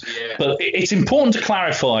 10s. Yeah. But it's important to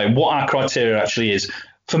clarify what our criteria actually is.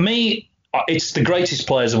 For me, it's the greatest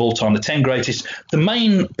players of all time, the 10 greatest. The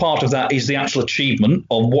main part of that is the actual achievement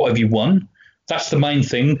of what have you won. That's the main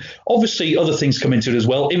thing. Obviously, other things come into it as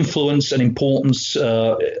well. Influence and importance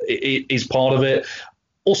is part of it.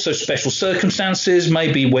 Also, special circumstances,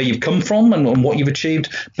 maybe where you've come from and what you've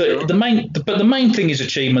achieved. But the main thing is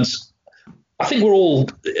achievements. I think we're all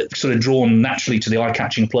sort of drawn naturally to the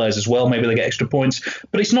eye-catching players as well. Maybe they get extra points,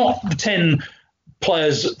 but it's not the 10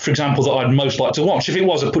 players, for example, that I'd most like to watch. If it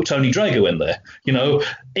was, I'd put Tony Drago in there.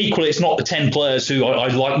 Equally, it's not the 10 players who I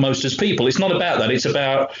like most as people. It's not about that. It's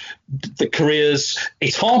about the careers.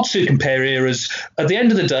 It's hard to compare eras. At the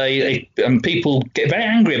end of the day, people get very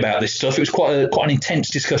angry about this stuff. It was quite an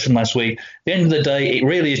intense discussion last week. At the end of the day, it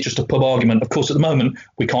really is just a pub argument. Of course, at the moment,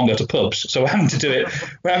 we can't go to pubs, so we're having to do it.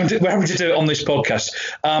 We're having to do it on this podcast.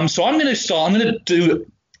 So I'm going to start. I'm going to do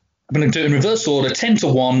it in reverse order, 10 to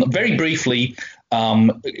 1, very briefly.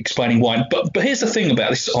 Explaining why. But here's the thing about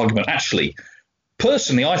this argument. Actually,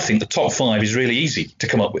 personally, I think the top 5 is really easy to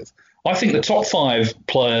come up with. I think the top 5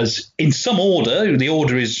 players in some order, the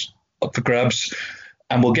order is up for grabs,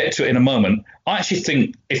 and we'll get to it in a moment. I actually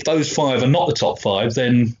think if those 5 are not the top 5,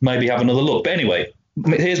 then maybe have another look. But anyway,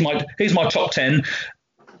 here's my top 10.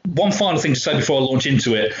 One final thing to say before I launch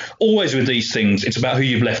into it. Always with these things, it's about who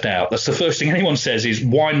you've left out. That's the first thing anyone says is,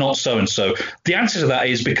 why not so-and-so? The answer to that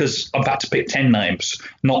is because I've had to pick 10 names,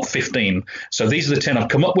 not 15. So these are the 10 I've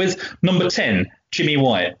come up with. Number 10, Jimmy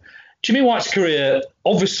White. Jimmy White's career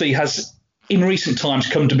obviously has, in recent times,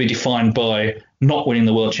 come to be defined by not winning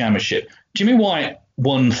the World Championship. Jimmy White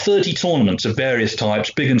won 30 tournaments of various types,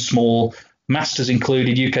 big and small, Masters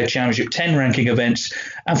included, UK Championship, 10 ranking events.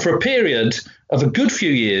 And for a period of a good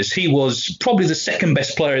few years, he was probably the second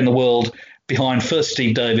best player in the world behind first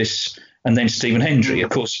Steve Davis and then Stephen Hendry, of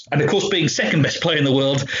course. And of course, being second best player in the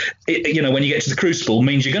world, when you get to the Crucible,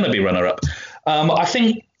 means you're going to be runner-up. I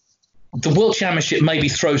think the World Championship maybe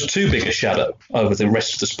throws too big a shadow over the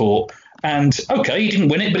rest of the sport. And okay, he didn't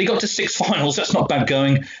win it, but he got to 6 finals. That's not bad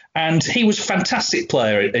going. And he was a fantastic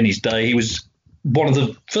player in his day. He was one of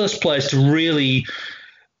the first players to really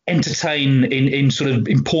entertain in sort of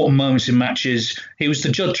important moments in matches. He was the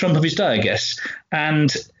Judd Trump of his day, I guess.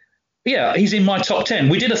 And yeah, he's in my top 10.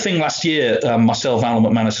 We did a thing last year, myself, Alan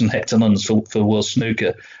McManus and Hector Nuns for World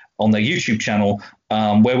Snooker on their YouTube channel,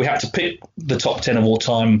 where we had to pick the top 10 of all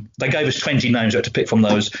time. They gave us 20 names, we had to pick from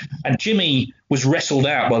those. And Jimmy was wrestled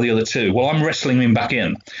out by the other 2. Well, I'm wrestling him back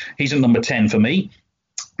in. He's at number 10 for me.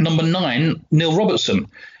 Number 9, Neil Robertson.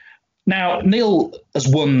 Now, Neil has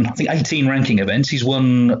won, I think, 18 ranking events. He's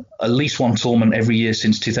won at least one tournament every year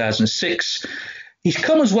since 2006. He's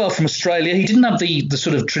come as well from Australia. He didn't have the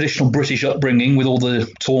sort of traditional British upbringing with all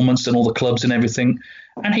the tournaments and all the clubs and everything.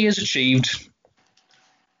 And he has achieved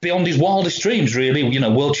beyond his wildest dreams, really.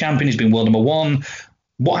 World champion, he's been world number 1.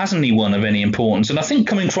 What hasn't he won of any importance? And I think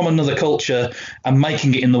coming from another culture and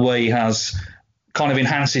making it in the way he has kind of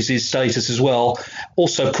enhances his status as well.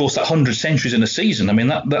 Also, of course, that 100 centuries in a season, I mean,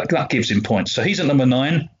 that gives him points. So he's at number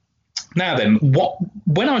 9. Now then,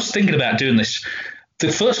 when I was thinking about doing this,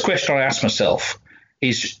 the first question I asked myself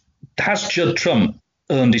is, has Judd Trump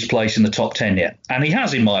earned his place in the top 10 yet. And he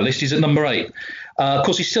has in my list. He's at number 8. Of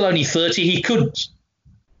course, he's still only 30. He could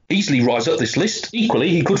easily rise up this list. Equally,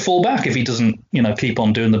 he could fall back if he doesn't, keep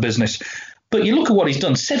on doing the business. But you look at what he's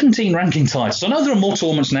done, 17 ranking titles. I know there are more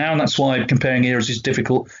tournaments now, and that's why comparing eras is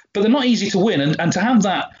difficult, but they're not easy to win. And to have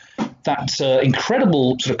that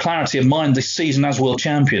incredible sort of clarity of mind this season as world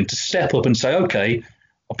champion, to step up and say, okay,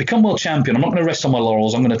 I've become world champion. I'm not going to rest on my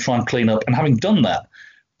laurels. I'm going to try and clean up. And having done that,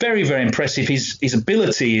 very, very impressive. His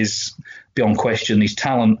ability is beyond question. His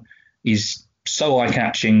talent is so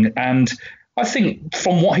eye-catching. And I think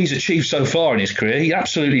from what he's achieved so far in his career, he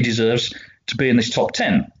absolutely deserves to be in this top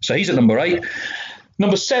 10. So he's at number 8.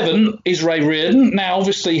 Number 7 is Ray Reardon. Now,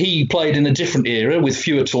 obviously, he played in a different era with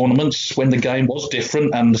fewer tournaments when the game was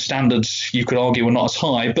different and the standards, you could argue, were not as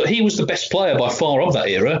high. But he was the best player by far of that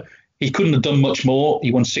era. He couldn't have done much more.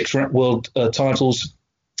 He won 6 world titles.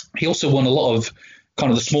 He also won a lot of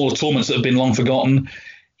kind of the smaller tournaments that have been long forgotten.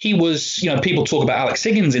 He was, people talk about Alex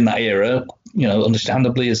Higgins in that era,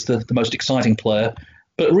 understandably as the most exciting player.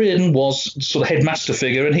 But Reardon was sort of headmaster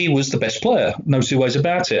figure, and he was the best player, no two ways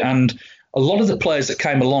about it. And a lot of the players that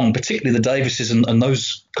came along, particularly the Davises and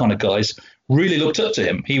those kind of guys, really looked up to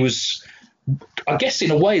him. He was, I guess,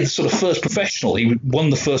 in a way, the sort of first professional. He won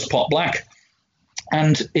the first pot black.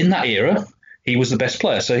 And in that era, he was the best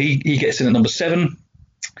player. So he gets in at number 7.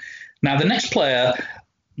 Now, the next player,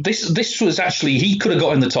 this was actually, he could have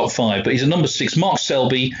got in the top 5, but he's at number 6, Mark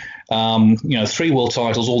Selby. 3 world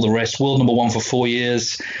titles, all the rest, world number 1 for 4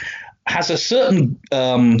 years. Has a certain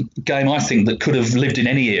game, I think, that could have lived in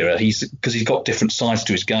any era because he's got different sides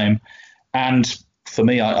to his game. And for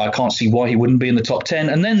me, I can't see why he wouldn't be in the top 10.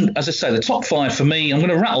 And then, as I say, the top 5 for me, I'm going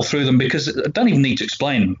to rattle through them because I don't even need to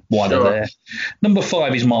explain why they're there. Number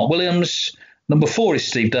 5 is Mark Williams. Number 4 is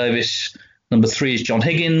Steve Davis. Number 3 is John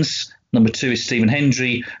Higgins. Number 2 is Stephen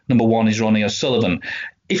Hendry. Number 1 is Ronnie O'Sullivan.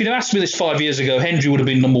 If you'd asked me this 5 years ago, Hendry would have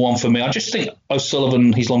been number 1 for me. I just think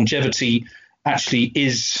O'Sullivan, his longevity, actually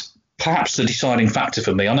is perhaps the deciding factor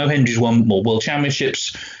for me. I know Hendry's won more world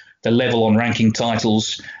championships. They're level on ranking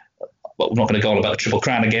titles. Well, we're not going to go on about the Triple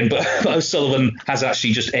Crown again, but O'Sullivan has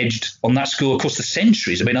actually just edged on that score. Of course, the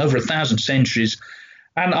centuries have been over 1,000 centuries.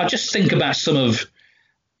 And I just think about some of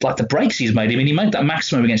like the breaks he's made. I mean, he made that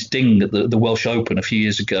maximum against Ding at the Welsh Open a few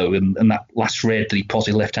years ago, and that last red that he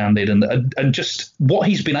potted left-handed, and just what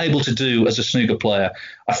he's been able to do as a snooker player,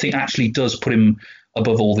 I think actually does put him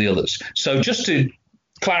above all the others. So just to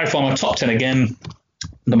clarify my top 10 again,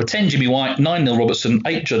 number 10, Jimmy White, 9, Neil Robertson,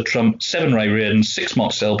 8, Judd Trump, 7, Ray Reardon, 6,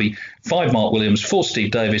 Mark Selby, 5, Mark Williams, 4,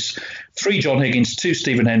 Steve Davis, 3, John Higgins, 2,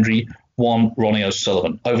 Stephen Hendry, 1, Ronnie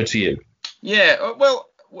O'Sullivan. Over to you. Yeah, well,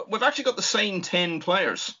 we've actually got the same 10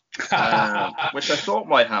 players, which I thought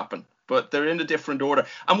might happen, but they're in a different order.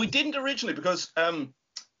 And we didn't originally because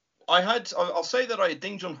I'll say that I had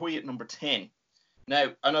Ding Junhui at number 10. Now,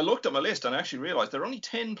 and I looked at my list and I actually realised there are only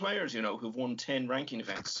 10 players, who've won 10 ranking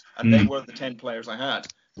events. And they were the 10 players I had.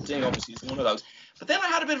 Ding obviously is one of those. But then I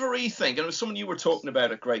had a bit of a rethink, and it was someone you were talking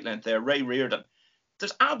about at great length there, Ray Reardon.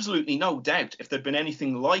 There's absolutely no doubt if there'd been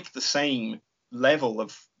anything like the same level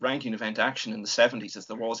of ranking event action in the 70s as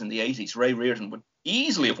there was in the 80s, Ray Reardon would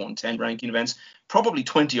easily have won 10 ranking events, probably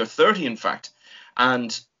 20 or 30 in fact.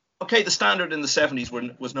 And okay, the standard in the 70s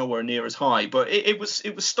was nowhere near as high, but it was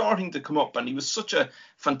starting to come up, and he was such a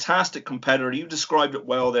fantastic competitor. You described it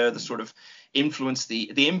well there, the sort of influence,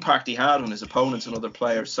 the impact he had on his opponents and other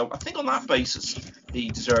players. So I think on that basis, he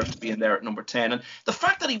deserves to be in there at number 10. And the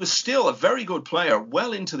fact that he was still a very good player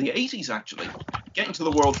well into the 80s, actually, getting to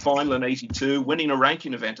the world final in 82, winning a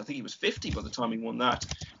ranking event. I think he was 50 by the time he won that,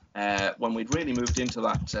 when we'd really moved into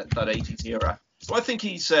that 80s era. So I think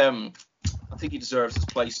he deserves his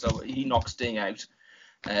place, so he knocks Ding out.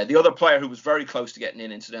 The other player who was very close to getting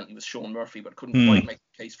in, incidentally, was Sean Murphy, but couldn't quite make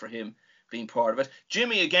the case for him being part of it.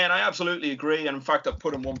 Jimmy, again, I absolutely agree, and in fact, I've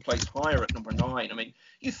put him one place higher at number 9. I mean,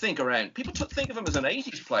 you think around, people think of him as an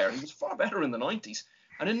 80s player. He was far better in the 90s.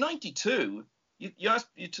 And in 92, you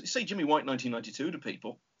say Jimmy White 1992 to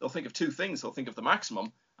people, they'll think of two things. They'll think of the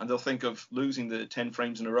maximum, and they'll think of losing the 10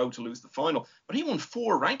 frames in a row to lose the final. But he won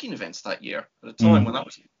 4 ranking events that year at a time when that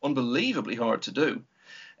was unbelievably hard to do.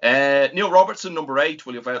 Neil Robertson, number 8.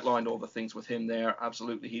 Well, you've outlined all the things with him there.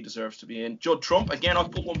 Absolutely, he deserves to be in. Judd Trump, again, I've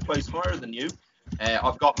put one place higher than you.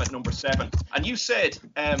 I've got him at number 7. And you said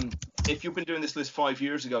if you've been doing this list 5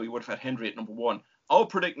 years ago, you would have had Hendry at number 1. I'll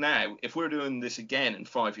predict now, if we're doing this again in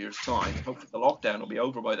 5 years' time, hopefully the lockdown will be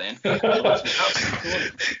over by then.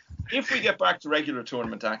 If we get back to regular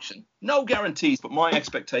tournament action, no guarantees, but my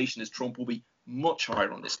expectation is Trump will be much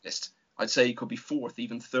higher on this list. I'd say he could be 4th,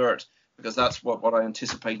 even 3rd, because that's what I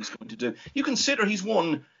anticipate he's going to do. You consider he's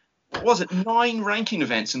won what was it, 9 ranking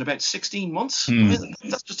events in about 16 months. I mean,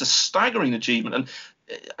 that's just a staggering achievement.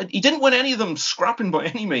 And he didn't win any of them scrapping by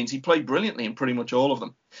any means. He played brilliantly in pretty much all of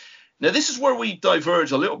them. Now, this is where we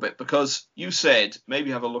diverge a little bit, because you said maybe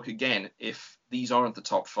have a look again if these aren't the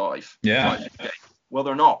top 5. Yeah. Well,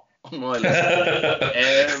 they're not on my list.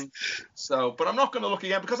 But I'm not going to look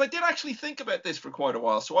again, because I did actually think about this for quite a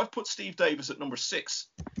while. So I've put Steve Davis at number 6.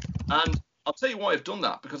 And I'll tell you why I've done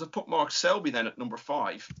that, because I've put Mark Selby then at number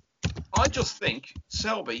 5. I just think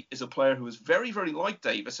Selby is a player who is very, very like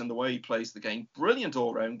Davis in the way he plays the game. Brilliant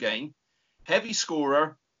all-round game. Heavy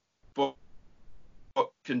scorer, but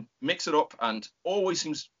can mix it up and always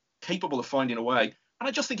seems capable of finding a way. And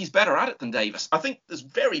I just think he's better at it than Davis. I think there's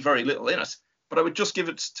very, very little in it, but I would just give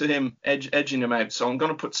it to him, edging him out. So I'm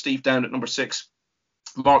going to put Steve down at number 6.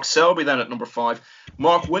 Mark Selby then at number 5.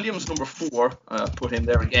 Mark Williams, number 4. Put him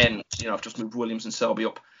there again. I've just moved Williams and Selby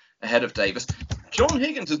up ahead of Davis. John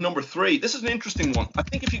Higgins is number 3. This is an interesting one. I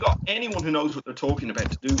think if you got anyone who knows what they're talking about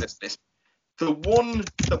to do this, the one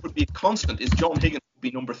that would be a constant is John Higgins would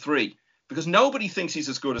be number 3. Because nobody thinks he's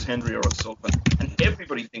as good as Hendry or O'Sullivan, and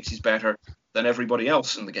everybody thinks he's better than everybody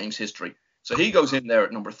else in the game's history. So he goes in there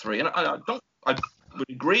at number 3. And I would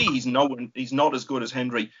agree he's not as good as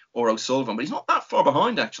Hendry or O'Sullivan, but he's not that far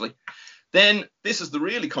behind, actually. Then this is the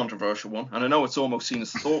really controversial one, and I know it's almost seen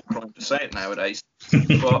as thought crime to say it nowadays,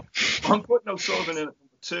 but I'm putting O'Sullivan in at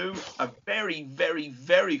number 2, a very, very,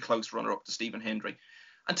 very close runner-up to Stephen Hendry.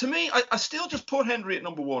 And to me, I still just put Hendry at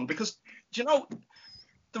number 1, because,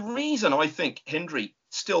 the reason I think Hendry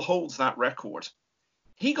still holds that record,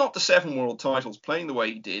 he got the 7 world titles playing the way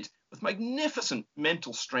he did with magnificent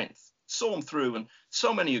mental strength, saw him through on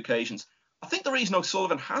so many occasions. I think the reason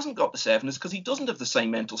O'Sullivan hasn't got the 7 is because he doesn't have the same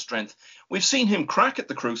mental strength. We've seen him crack at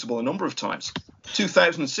the Crucible a number of times.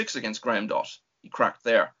 2006 against Graham Dott, he cracked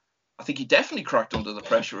there. I think he definitely cracked under the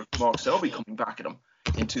pressure of Mark Selby coming back at him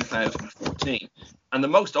in 2014. And the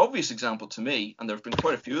most obvious example to me, and there have been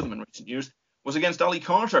quite a few of them in recent years, was against Ali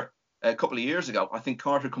Carter a couple of years ago. I think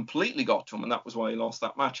Carter completely got to him, and that was why he lost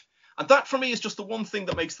that match. And that, for me, is just the one thing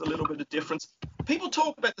that makes a little bit of difference. People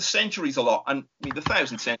talk about the centuries a lot, and the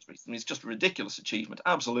 1,000 centuries. It's just a ridiculous achievement,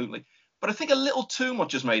 absolutely. But I think a little too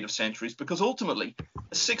much is made of centuries, because ultimately,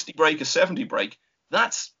 a 60 break, a 70 break,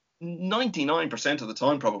 that's 99% of the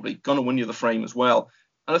time probably going to win you the frame as well.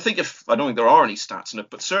 And I don't think there are any stats in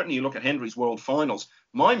it, but certainly you look at Hendry's World Finals,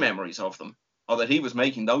 my memories of them are that he was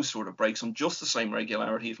making those sort of breaks on just the same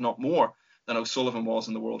regularity, if not more, than O'Sullivan was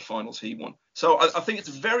in the World Finals he won. So I think it's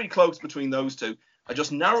very close between those two. I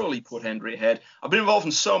just narrowly put Hendry ahead. I've been involved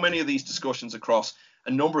in so many of these discussions across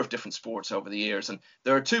a number of different sports over the years, and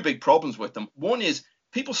there are 2 big problems with them. One is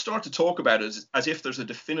people start to talk about it as if there's a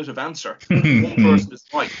definitive answer. One person is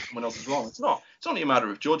right, someone else is wrong. It's not. It's only a matter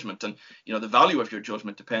of judgment, and the value of your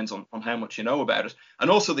judgment depends on how much you know about it. And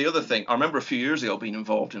also the other thing, I remember a few years ago being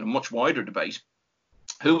involved in a much wider debate.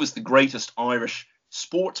 Who was the greatest Irish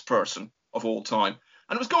sports person of all time?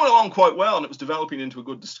 And it was going along quite well, and it was developing into a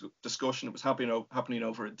good discussion. It was happening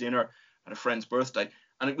over a dinner at a friend's birthday,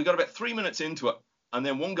 and we got about 3 minutes into it, and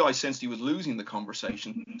then one guy sensed he was losing the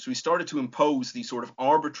conversation, so he started to impose these sort of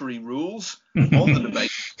arbitrary rules on the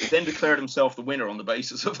debate, then declared himself the winner on the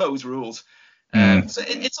basis of those rules. So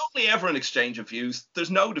it's only ever an exchange of views.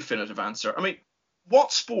 There's no definitive answer. I mean,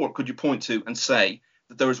 what sport could you point to and say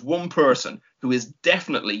that there is one person who is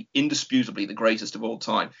definitely, indisputably the greatest of all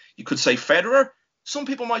time? You could say Federer. Some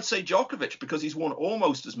people might say Djokovic, because he's won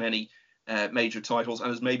almost as many major titles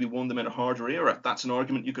and has maybe won them in a harder era. That's an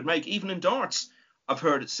argument you could make. Even in darts, I've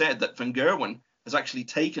heard it said that Van Gerwen has actually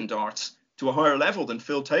taken darts to a higher level than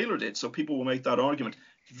Phil Taylor did. So people will make that argument.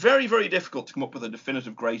 Very, very difficult to come up with a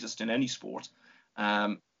definitive greatest in any sport.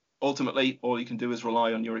 Ultimately, all you can do is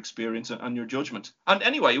rely on your experience and your judgment. And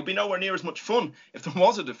anyway, it would be nowhere near as much fun if there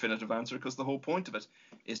was a definitive answer, because the whole point of it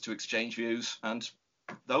is to exchange views, and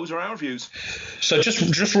those are our views. So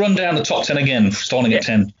just run down the top 10 again, starting at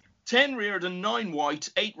 10. 10 Reardon, 9 White,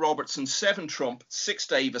 8 Robertson, 7 Trump, 6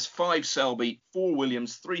 Davis, 5 Selby, 4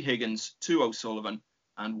 Williams, 3 Higgins, 2 O'Sullivan,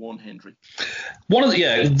 and 1 Hendry. One of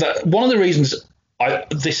the reasons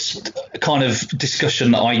this kind of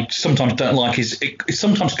discussion that I sometimes don't like is it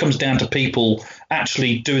sometimes comes down to people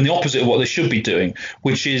actually doing the opposite of what they should be doing,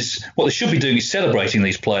 which is what they should be doing is celebrating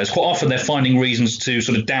these players. Quite often they're finding reasons to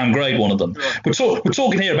sort of downgrade one of them. Right. We're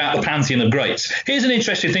talking here about the pantheon of greats. Here's an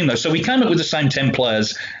interesting thing, though. So we came up with the same 10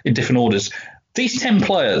 players in different orders. These 10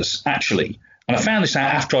 players, actually, and I found this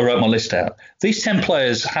out after I wrote my list out, these 10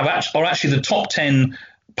 players are actually the top 10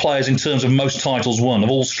 players in terms of most titles won of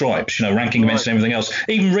all stripes, ranking events and everything else.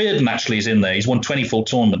 Even Reardon actually is in there. He's won 24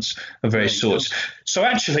 tournaments of various sorts. So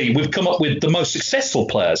actually, we've come up with the most successful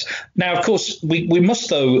players. Now, of course, we must,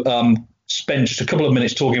 though, spend just a couple of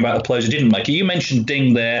minutes talking about the players who didn't make it. You mentioned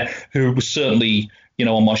Ding there, who was certainly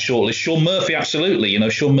on my shortlist. Shaun Murphy, absolutely.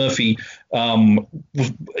 Shaun Murphy, I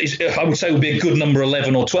would say, would be a good number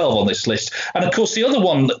 11 or 12 on this list. And of course, the other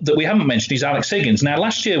one that we haven't mentioned is Alex Higgins. Now,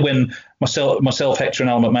 last year when myself, Hector, and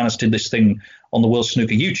Alan McManus did this thing on the World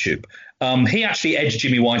Snooker YouTube, he actually edged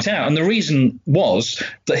Jimmy White out. And the reason was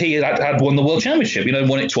that he had won the World Championship,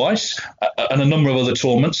 won it twice, and a number of other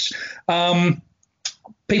tournaments.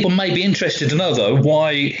 People may be interested to know, though,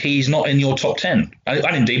 why he's not in your top 10,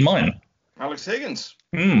 and indeed mine. Alex Higgins.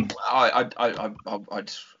 I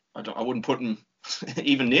wouldn't put him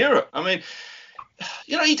even near it. I mean,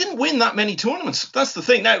 he didn't win that many tournaments. That's the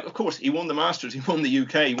thing. Now, of course, he won the Masters, he won the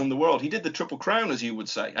UK, he won the World. He did the Triple Crown, as you would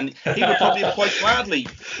say. And he would probably have quite gladly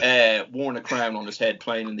worn a crown on his head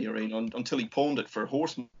playing in the arena until he pawned it for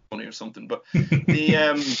horse money or something. But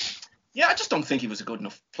I just don't think he was a good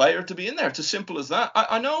enough player to be in there. It's as simple as that.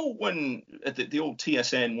 I know when at the old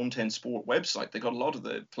TSN 110 Sport website, they got a lot of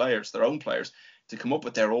the players, their own players, to come up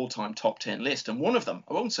with their all-time top 10 list. And one of them,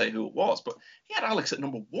 I won't say who it was, but he had Alex at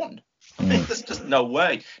number 1. I mean, there's just no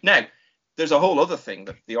way. Now, there's a whole other thing,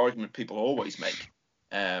 that the argument people always make,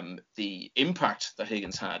 the impact that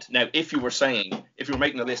Higgins had. Now, if you were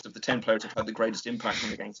making a list of the 10 players who've had the greatest impact in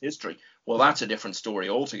the game's history, well, that's a different story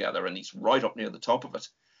altogether, and he's right up near the top of it.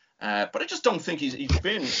 But I just don't think he's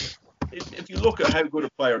been. If you look at how good a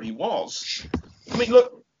player he was, I mean,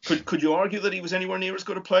 look, could you argue that he was anywhere near as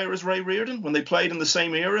good a player as Ray Reardon when they played in the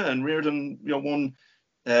same era and Reardon won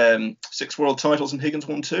 6 world titles and Higgins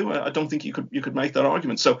won 2? I don't think you could make that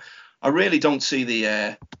argument. So I really don't see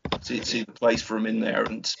the place for him in there.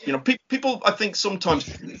 And people, I think sometimes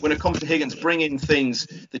when it comes to Higgins, bring in things.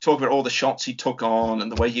 They talk about all the shots he took on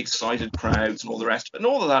and the way he excited crowds and all the rest of it, and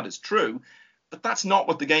all of that is true. But that's not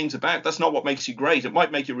what the game's about. That's not what makes you great. It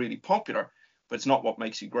might make you really popular, but it's not what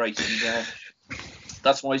makes you great. And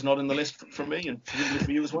that's why he's not in the list for me, and presumably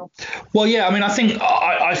for you as well. Well, yeah, I mean, I think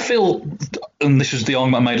I feel, and this was the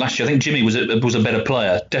argument I made last year, I think Jimmy was a better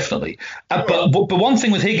player, definitely. But one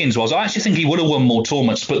thing with Higgins was, I actually think he would have won more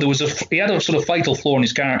tournaments, but he had a sort of fatal flaw in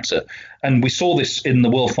his character. And we saw this in the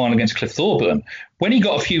World Final against Cliff Thorburn. When he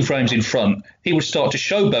got a few frames in front, he would start to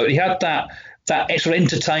showboat. He had that sort of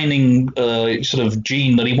entertaining sort of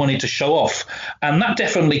gene that he wanted to show off. And that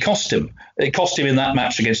definitely cost him. It cost him in that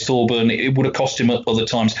match against Thorburn. It would have cost him at other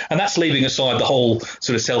times. And that's leaving aside the whole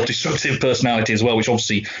sort of self-destructive personality as well, which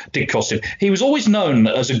obviously did cost him. He was always known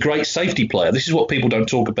as a great safety player. This is what people don't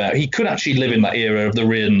talk about. He could actually live in that era of the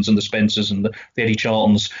Reardons and the Spencers and the Eddie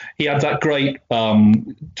Charltons. He had that great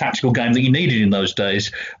tactical game that you needed in those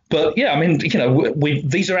days. But, yeah, I mean,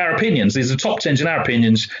 these are our opinions. These are top 10s in our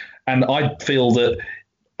opinions. And I feel that,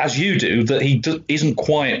 as you do, that he isn't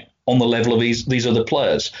quite on the level of these other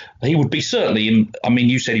players. He would be certainly in. I mean,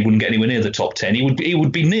 you said he wouldn't get anywhere near the top 10. He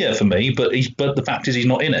would be near for me, but the fact is he's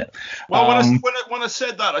not in it. Well, when I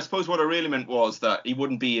said that, I suppose what I really meant was that he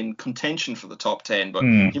wouldn't be in contention for the top 10, but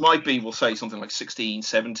he might be. We'll say something like 16,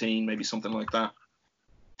 17, maybe something like that.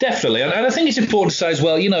 Definitely. And I think it's important to say as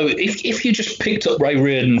well, if you just picked up Ray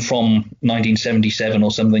Reardon from 1977 or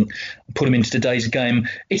something, and put him into today's game,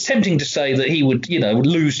 it's tempting to say that he would,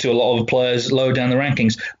 lose to a lot of players lower down the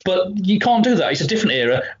rankings. But you can't do that. It's a different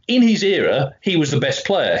era. In his era, he was the best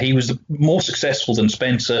player. He was more successful than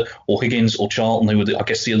Spencer or Higgins or Charlton, who were, the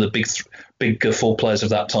other big four players of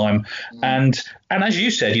that time. And as you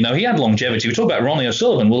said, he had longevity. We talk about Ronnie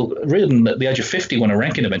O'Sullivan. Well, Reardon at the age of 50 won a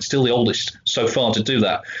ranking event, still the oldest so far to do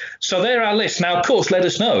that. So there are our lists. Now, of course, let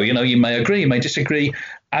us know. You may agree, you may disagree.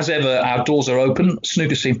 As ever, our doors are open,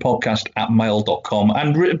 snookerscenepodcast@mail.com.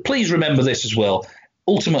 And please remember this as well.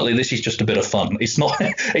 Ultimately, this is just a bit of fun. It's not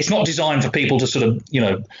designed for people to sort of,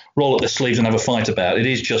 roll up their sleeves and have a fight about. It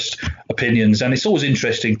is just opinions. And it's always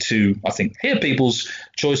interesting to, I think, hear people's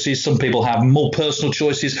choices. Some people have more personal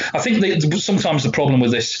choices. I think sometimes the problem with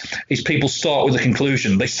this is people start with a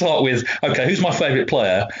conclusion. They start with, okay, who's my favourite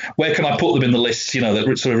player? Where can I put them in the list,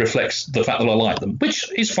 that sort of reflects the fact that I like them,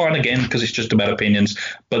 which is fine, again, because it's just about opinions.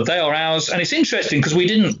 But they are ours. And it's interesting because we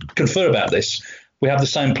didn't confer about this. We have the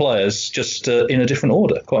same players, just in a different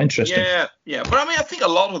order. Quite interesting. Yeah. But I mean, I think a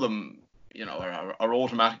lot of them, are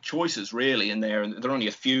automatic choices, really, in there. And there are only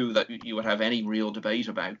a few that you would have any real debate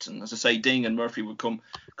about. And as I say, Ding and Murphy would come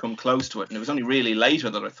close to it. And it was only really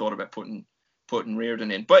later that I thought about putting putting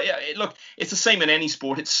Reardon in. But look, it's the same in any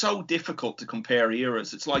sport. It's so difficult to compare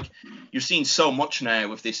eras. It's like you're seeing so much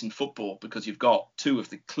now of this in football because you've got two of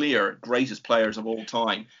the clear greatest players of all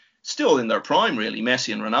time still in their prime, really,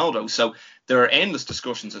 Messi and Ronaldo. So there are endless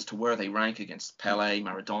discussions as to where they rank against Pele,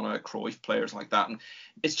 Maradona, Cruyff, players like that. And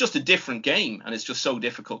it's just a different game, and it's just so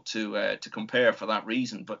difficult to compare for that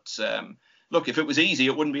reason. But look, if it was easy,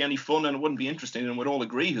 it wouldn't be any fun and it wouldn't be interesting, and we'd all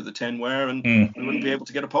agree who the 10 were, and we wouldn't be able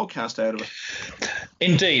to get a podcast out of it.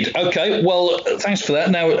 Indeed. Okay. Well, thanks for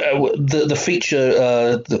that. Now, the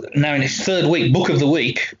feature, now in its third week, Book of the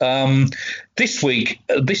Week. This week,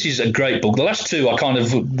 this is a great book. The last two I kind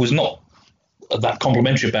of was not that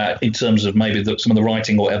complimentary about in terms of maybe some of the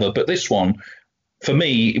writing or whatever, but this one, for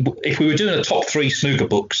me, if we were doing a top 3 snooker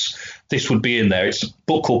books, this would be in there. It's a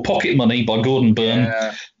book called Pocket Money by Gordon Byrne.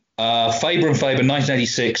 Yeah. Faber and Faber,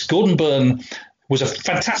 1986. Gordon Byrne was a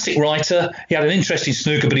fantastic writer. He had an interest in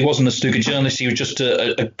snooker, but he wasn't a snooker journalist. He was just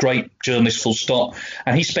a great journalist, full stop.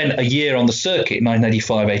 And he spent a year on the circuit,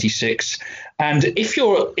 1985-86. And if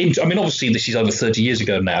you're I mean, obviously this is over 30 years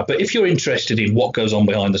ago now, but if you're interested in what goes on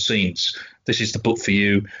behind the scenes, this is the book for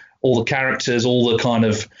you. All the characters, all the kind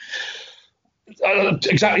of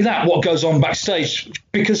exactly that, what goes on backstage.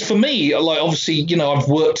 Because for me, like, obviously, I've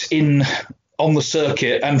worked on the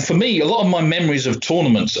circuit, and for me, a lot of my memories of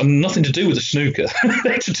tournaments are nothing to do with the snooker.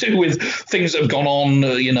 They're to do with things that have gone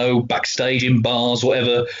on, backstage in bars,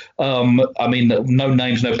 whatever. I mean, no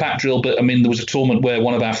names, no pack drill, but I mean, there was a tournament where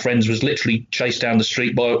one of our friends was literally chased down the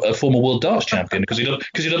street by a former world darts champion because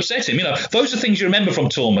he'd upset him. Those are things you remember from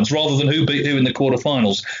tournaments rather than who beat who in the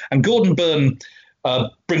quarterfinals. And Gordon Byrne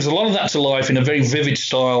brings a lot of that to life in a very vivid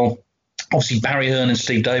style. Obviously, Barry Hearn and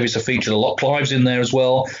Steve Davis are featured a lot. Clive's in there as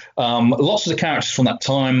well. Lots of the characters from that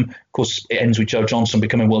time. Of course, it ends with Joe Johnson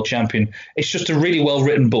becoming world champion. It's just a really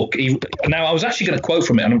well-written book. Now, I was actually going to quote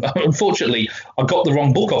from it, and unfortunately, I got the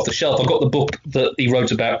wrong book off the shelf. I got the book that he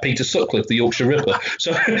wrote about Peter Sutcliffe, the Yorkshire Ripper.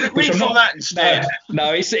 So, which I'm not that instead.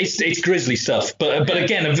 No, it's grisly stuff. But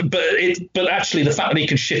actually, the fact that he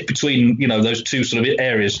can shift between those two sort of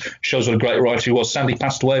areas shows what a great writer he was. Sadly,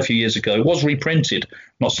 passed away a few years ago. It was reprinted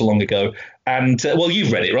not so long ago. And well,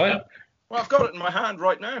 you've read it, right? Well, I've got it in my hand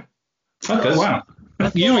right now. Okay, wow.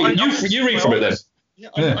 You read from it then. Yeah,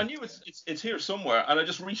 I knew it's here somewhere, and I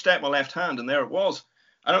just reached out my left hand, and there it was.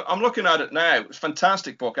 And I'm looking at it now. It's a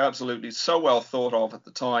fantastic book, absolutely. So well thought of at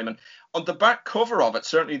the time. And on the back cover of it,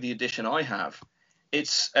 certainly the edition I have,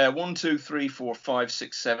 it's 1, 2, 3, 4, 5,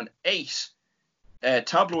 6, 7, 8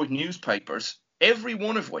 tabloid newspapers, every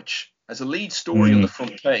one of which has a lead story on the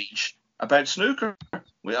front page about snooker.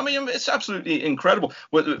 I mean, it's absolutely incredible.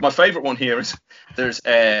 Well, my favourite one here is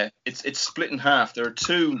it's split in half. There are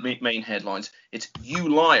two main headlines. It's "You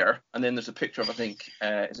Liar," and then there's a picture of, I think,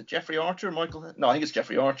 is it Jeffrey Archer? No, I think it's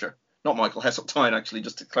Jeffrey Archer, not Michael Heseltine, actually,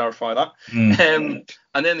 just to clarify that.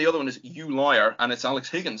 And then the other one is "You Liar," and it's Alex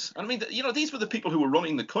Higgins. And I mean, these were the people who were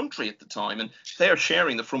running the country at the time, and they are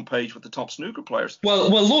sharing the front page with the top snooker players. Well,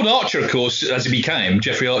 Lord Archer, of course, as he became,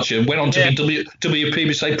 Jeffrey Archer, went on to be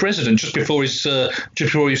WPBSA president just before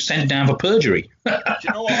he was sent down for perjury. Do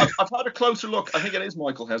you know what? I've had a closer look. I think it is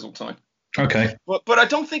Michael Heseltine. Okay. But I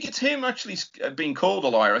don't think it's him actually being called a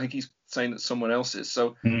liar. I think he's saying that someone else is.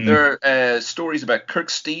 So there are stories about Kirk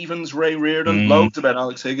Stevens, Ray Reardon, loads about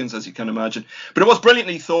Alex Higgins, as you can imagine. But it was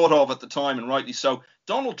brilliantly thought of at the time, and rightly so.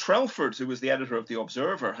 Donald Trelford, who was the editor of The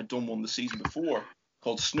Observer, had done one the season before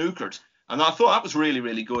called Snookered. And I thought that was really,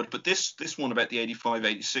 really good. But this one about the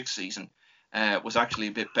 85-86 season was actually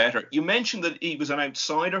a bit better. You mentioned that he was an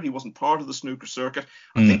outsider. He wasn't part of the snooker circuit.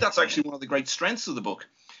 I think that's actually one of the great strengths of the book.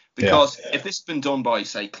 Because if this had been done by,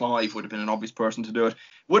 say, Clive, would have been an obvious person to do it.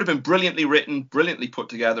 Would have been brilliantly written, brilliantly put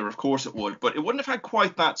together, of course it would. But it wouldn't have had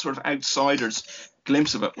quite that sort of outsider's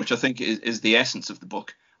glimpse of it, which I think is the essence of the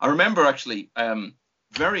book. I remember actually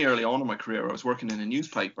very early on in my career, I was working in a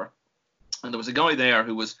newspaper. And there was a guy there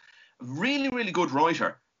who was a really, really good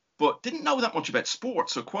writer, but didn't know that much about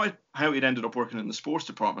sports. So quite how he'd ended up working in the sports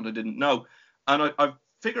department, I didn't know. And I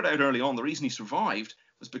figured out early on the reason he survived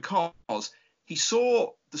was because he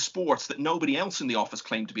saw the sports that nobody else in the office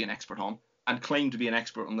claimed to be an expert on and claimed to be an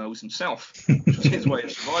expert on those himself, which was his way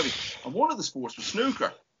of surviving. And one of the sports was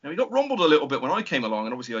snooker. Now, he got rumbled a little bit when I came along,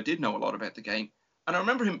 and obviously I did know a lot about the game. And I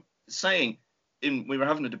remember him saying, we were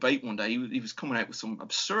having a debate one day, he was coming out with some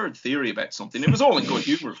absurd theory about something. It was all in good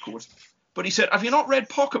humour, of course. But he said, "Have you not read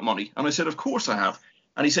Pocket Money?" And I said, "Of course I have."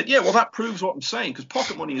 And he said, "Yeah, well, that proves what I'm saying, because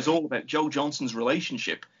Pocket Money is all about Joe Johnson's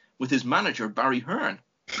relationship with his manager, Barry Hearn."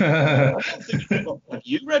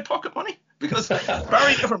 You read Pocket Money? Because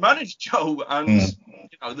Barry never managed Joe, and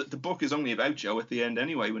the book is only about Joe at the end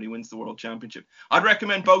anyway when he wins the World Championship. I'd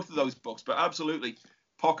recommend both of those books, but absolutely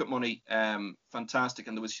Pocket Money, fantastic,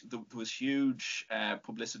 and there was huge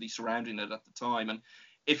publicity surrounding it at the time. And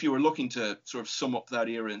if you were looking to sort of sum up that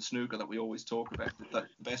era in snooker that we always talk about, the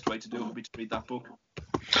best way to do it would be to read that book.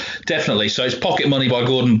 Definitely. So it's Pocket Money by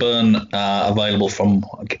Gordon Byrne, available from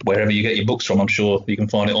wherever you get your books from. I'm sure you can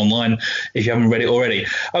find it online if you haven't read it already.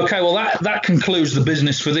 Okay, well, that concludes the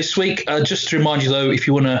business for this week. Just to remind you, though, if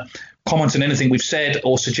you want to comment on anything we've said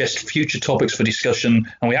or suggest future topics for discussion,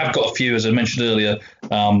 and we have got a few, as I mentioned earlier,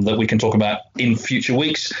 that we can talk about in future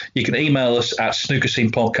weeks, you can email us at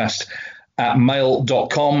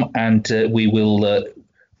snookerscenepodcast@mail.com, and we will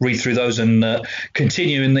read through those and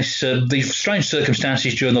continue in these strange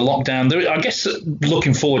circumstances during the lockdown. I guess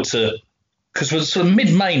looking forward to, because we're sort of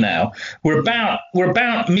mid-May now, we're about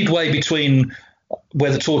midway between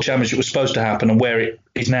where the Tour Championship was supposed to happen and where it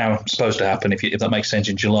is now supposed to happen, if that makes sense,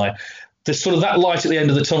 in July. There's sort of that light at the end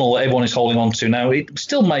of the tunnel that everyone is holding on to now. It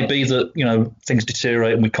still may be that, things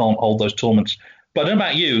deteriorate and we can't hold those tournaments. But I don't know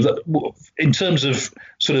about you, that in terms of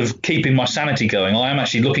sort of keeping my sanity going, I am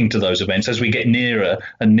actually looking to those events as we get nearer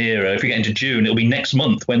and nearer. If we get into June, it'll be next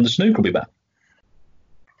month when the snooker will be back.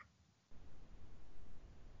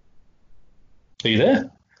 Are you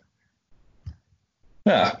there?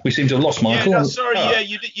 Yeah, we seem to have lost Michael.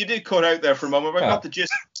 You did cut out there for a moment, but I got the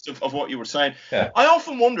gist of what you were saying. Yeah. I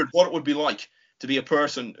often wondered what it would be like to be a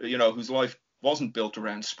person, whose life wasn't built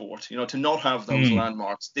around sport, to not have those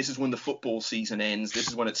landmarks. This is when the football season ends. This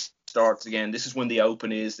is when it starts again. This is when the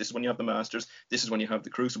Open is. This is when you have the Masters. This is when you have the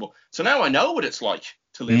Crucible. So now I know what it's like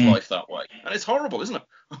to live life that way, and it's horrible, isn't it?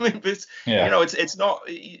 I mean, it's not.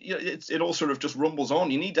 It all sort of just rumbles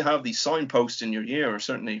on. You need to have these signposts in your ear, or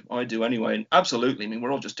certainly I do anyway. And absolutely, I mean,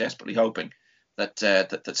 we're all just desperately hoping that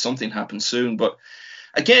something happens soon, but.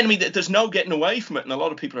 Again, I mean, there's no getting away from it, and a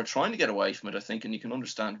lot of people are trying to get away from it, I think, and you can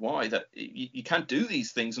understand why. That you can't do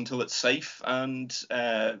these things until it's safe and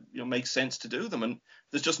makes sense to do them, and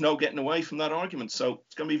there's just no getting away from that argument. So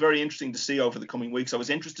it's going to be very interesting to see over the coming weeks. I was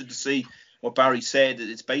interested to see what Barry said, that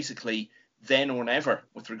it's basically then or never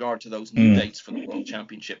with regard to those new dates for the World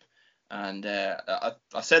Championship. And I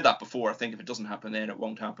said that before. I think if it doesn't happen then, it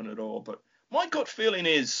won't happen at all. But my gut feeling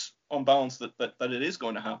is, on balance, that it is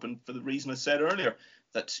going to happen for the reason I said earlier.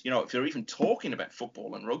 That, if you're even talking about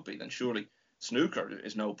football and rugby, then surely snooker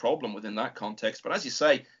is no problem within that context. But as you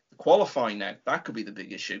say, the qualifying now, that could be the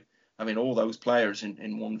big issue. I mean, all those players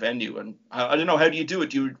in one venue. And I don't know, how do you do it?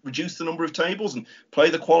 Do you reduce the number of tables and play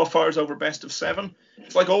the qualifiers over best of 7?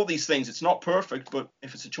 It's like all these things. It's not perfect, but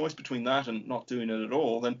if it's a choice between that and not doing it at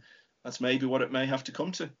all, then that's maybe what it may have to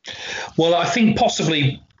come to. Well, I think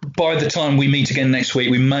possibly by the time we meet again next week,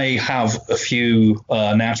 we may have a few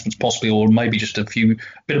announcements, possibly, or maybe just a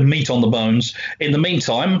bit of meat on the bones. In the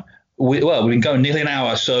meantime, we've been going nearly an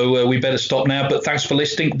hour, so we better stop now. But thanks for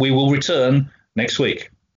listening. We will return next week.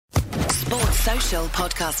 Sports Social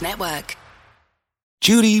Podcast Network.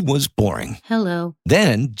 Judy was boring. Hello.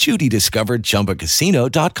 Then Judy discovered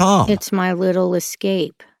ChumbaCasino.com. It's my little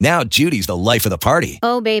escape. Now Judy's the life of the party.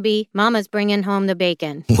 Oh, baby, mama's bringing home the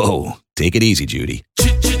bacon. Whoa, take it easy, Judy.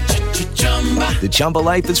 The Chumba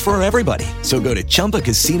life is for everybody. So go to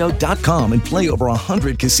ChumbaCasino.com and play over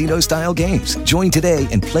 100 casino-style games. Join today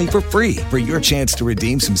and play for free for your chance to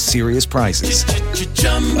redeem some serious prizes.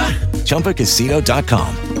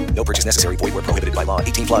 ChumbaCasino.com. No purchase necessary. Void where prohibited by law.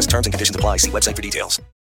 18+ terms and conditions apply. See website for details.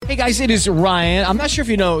 Hey guys, it is Ryan. I'm not sure if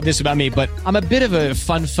you know this about me, but I'm a bit of a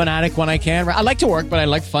fun fanatic when I can. I like to work, but I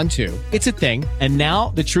like fun too. It's a thing. And now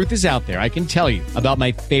the truth is out there. I can tell you about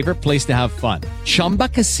my favorite place to have fun. Chumba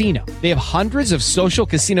Casino. They have hundreds of social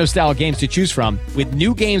casino style games to choose from with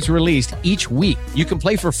new games released each week. You can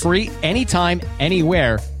play for free anytime,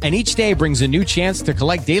 anywhere. And each day brings a new chance to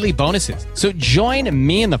collect daily bonuses. So join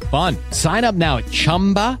me in the fun. Sign up now at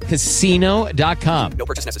ChumbaCasino.com. No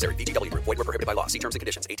purchase necessary. VGW Group. Void where prohibited by law. See terms and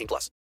conditions. 18+.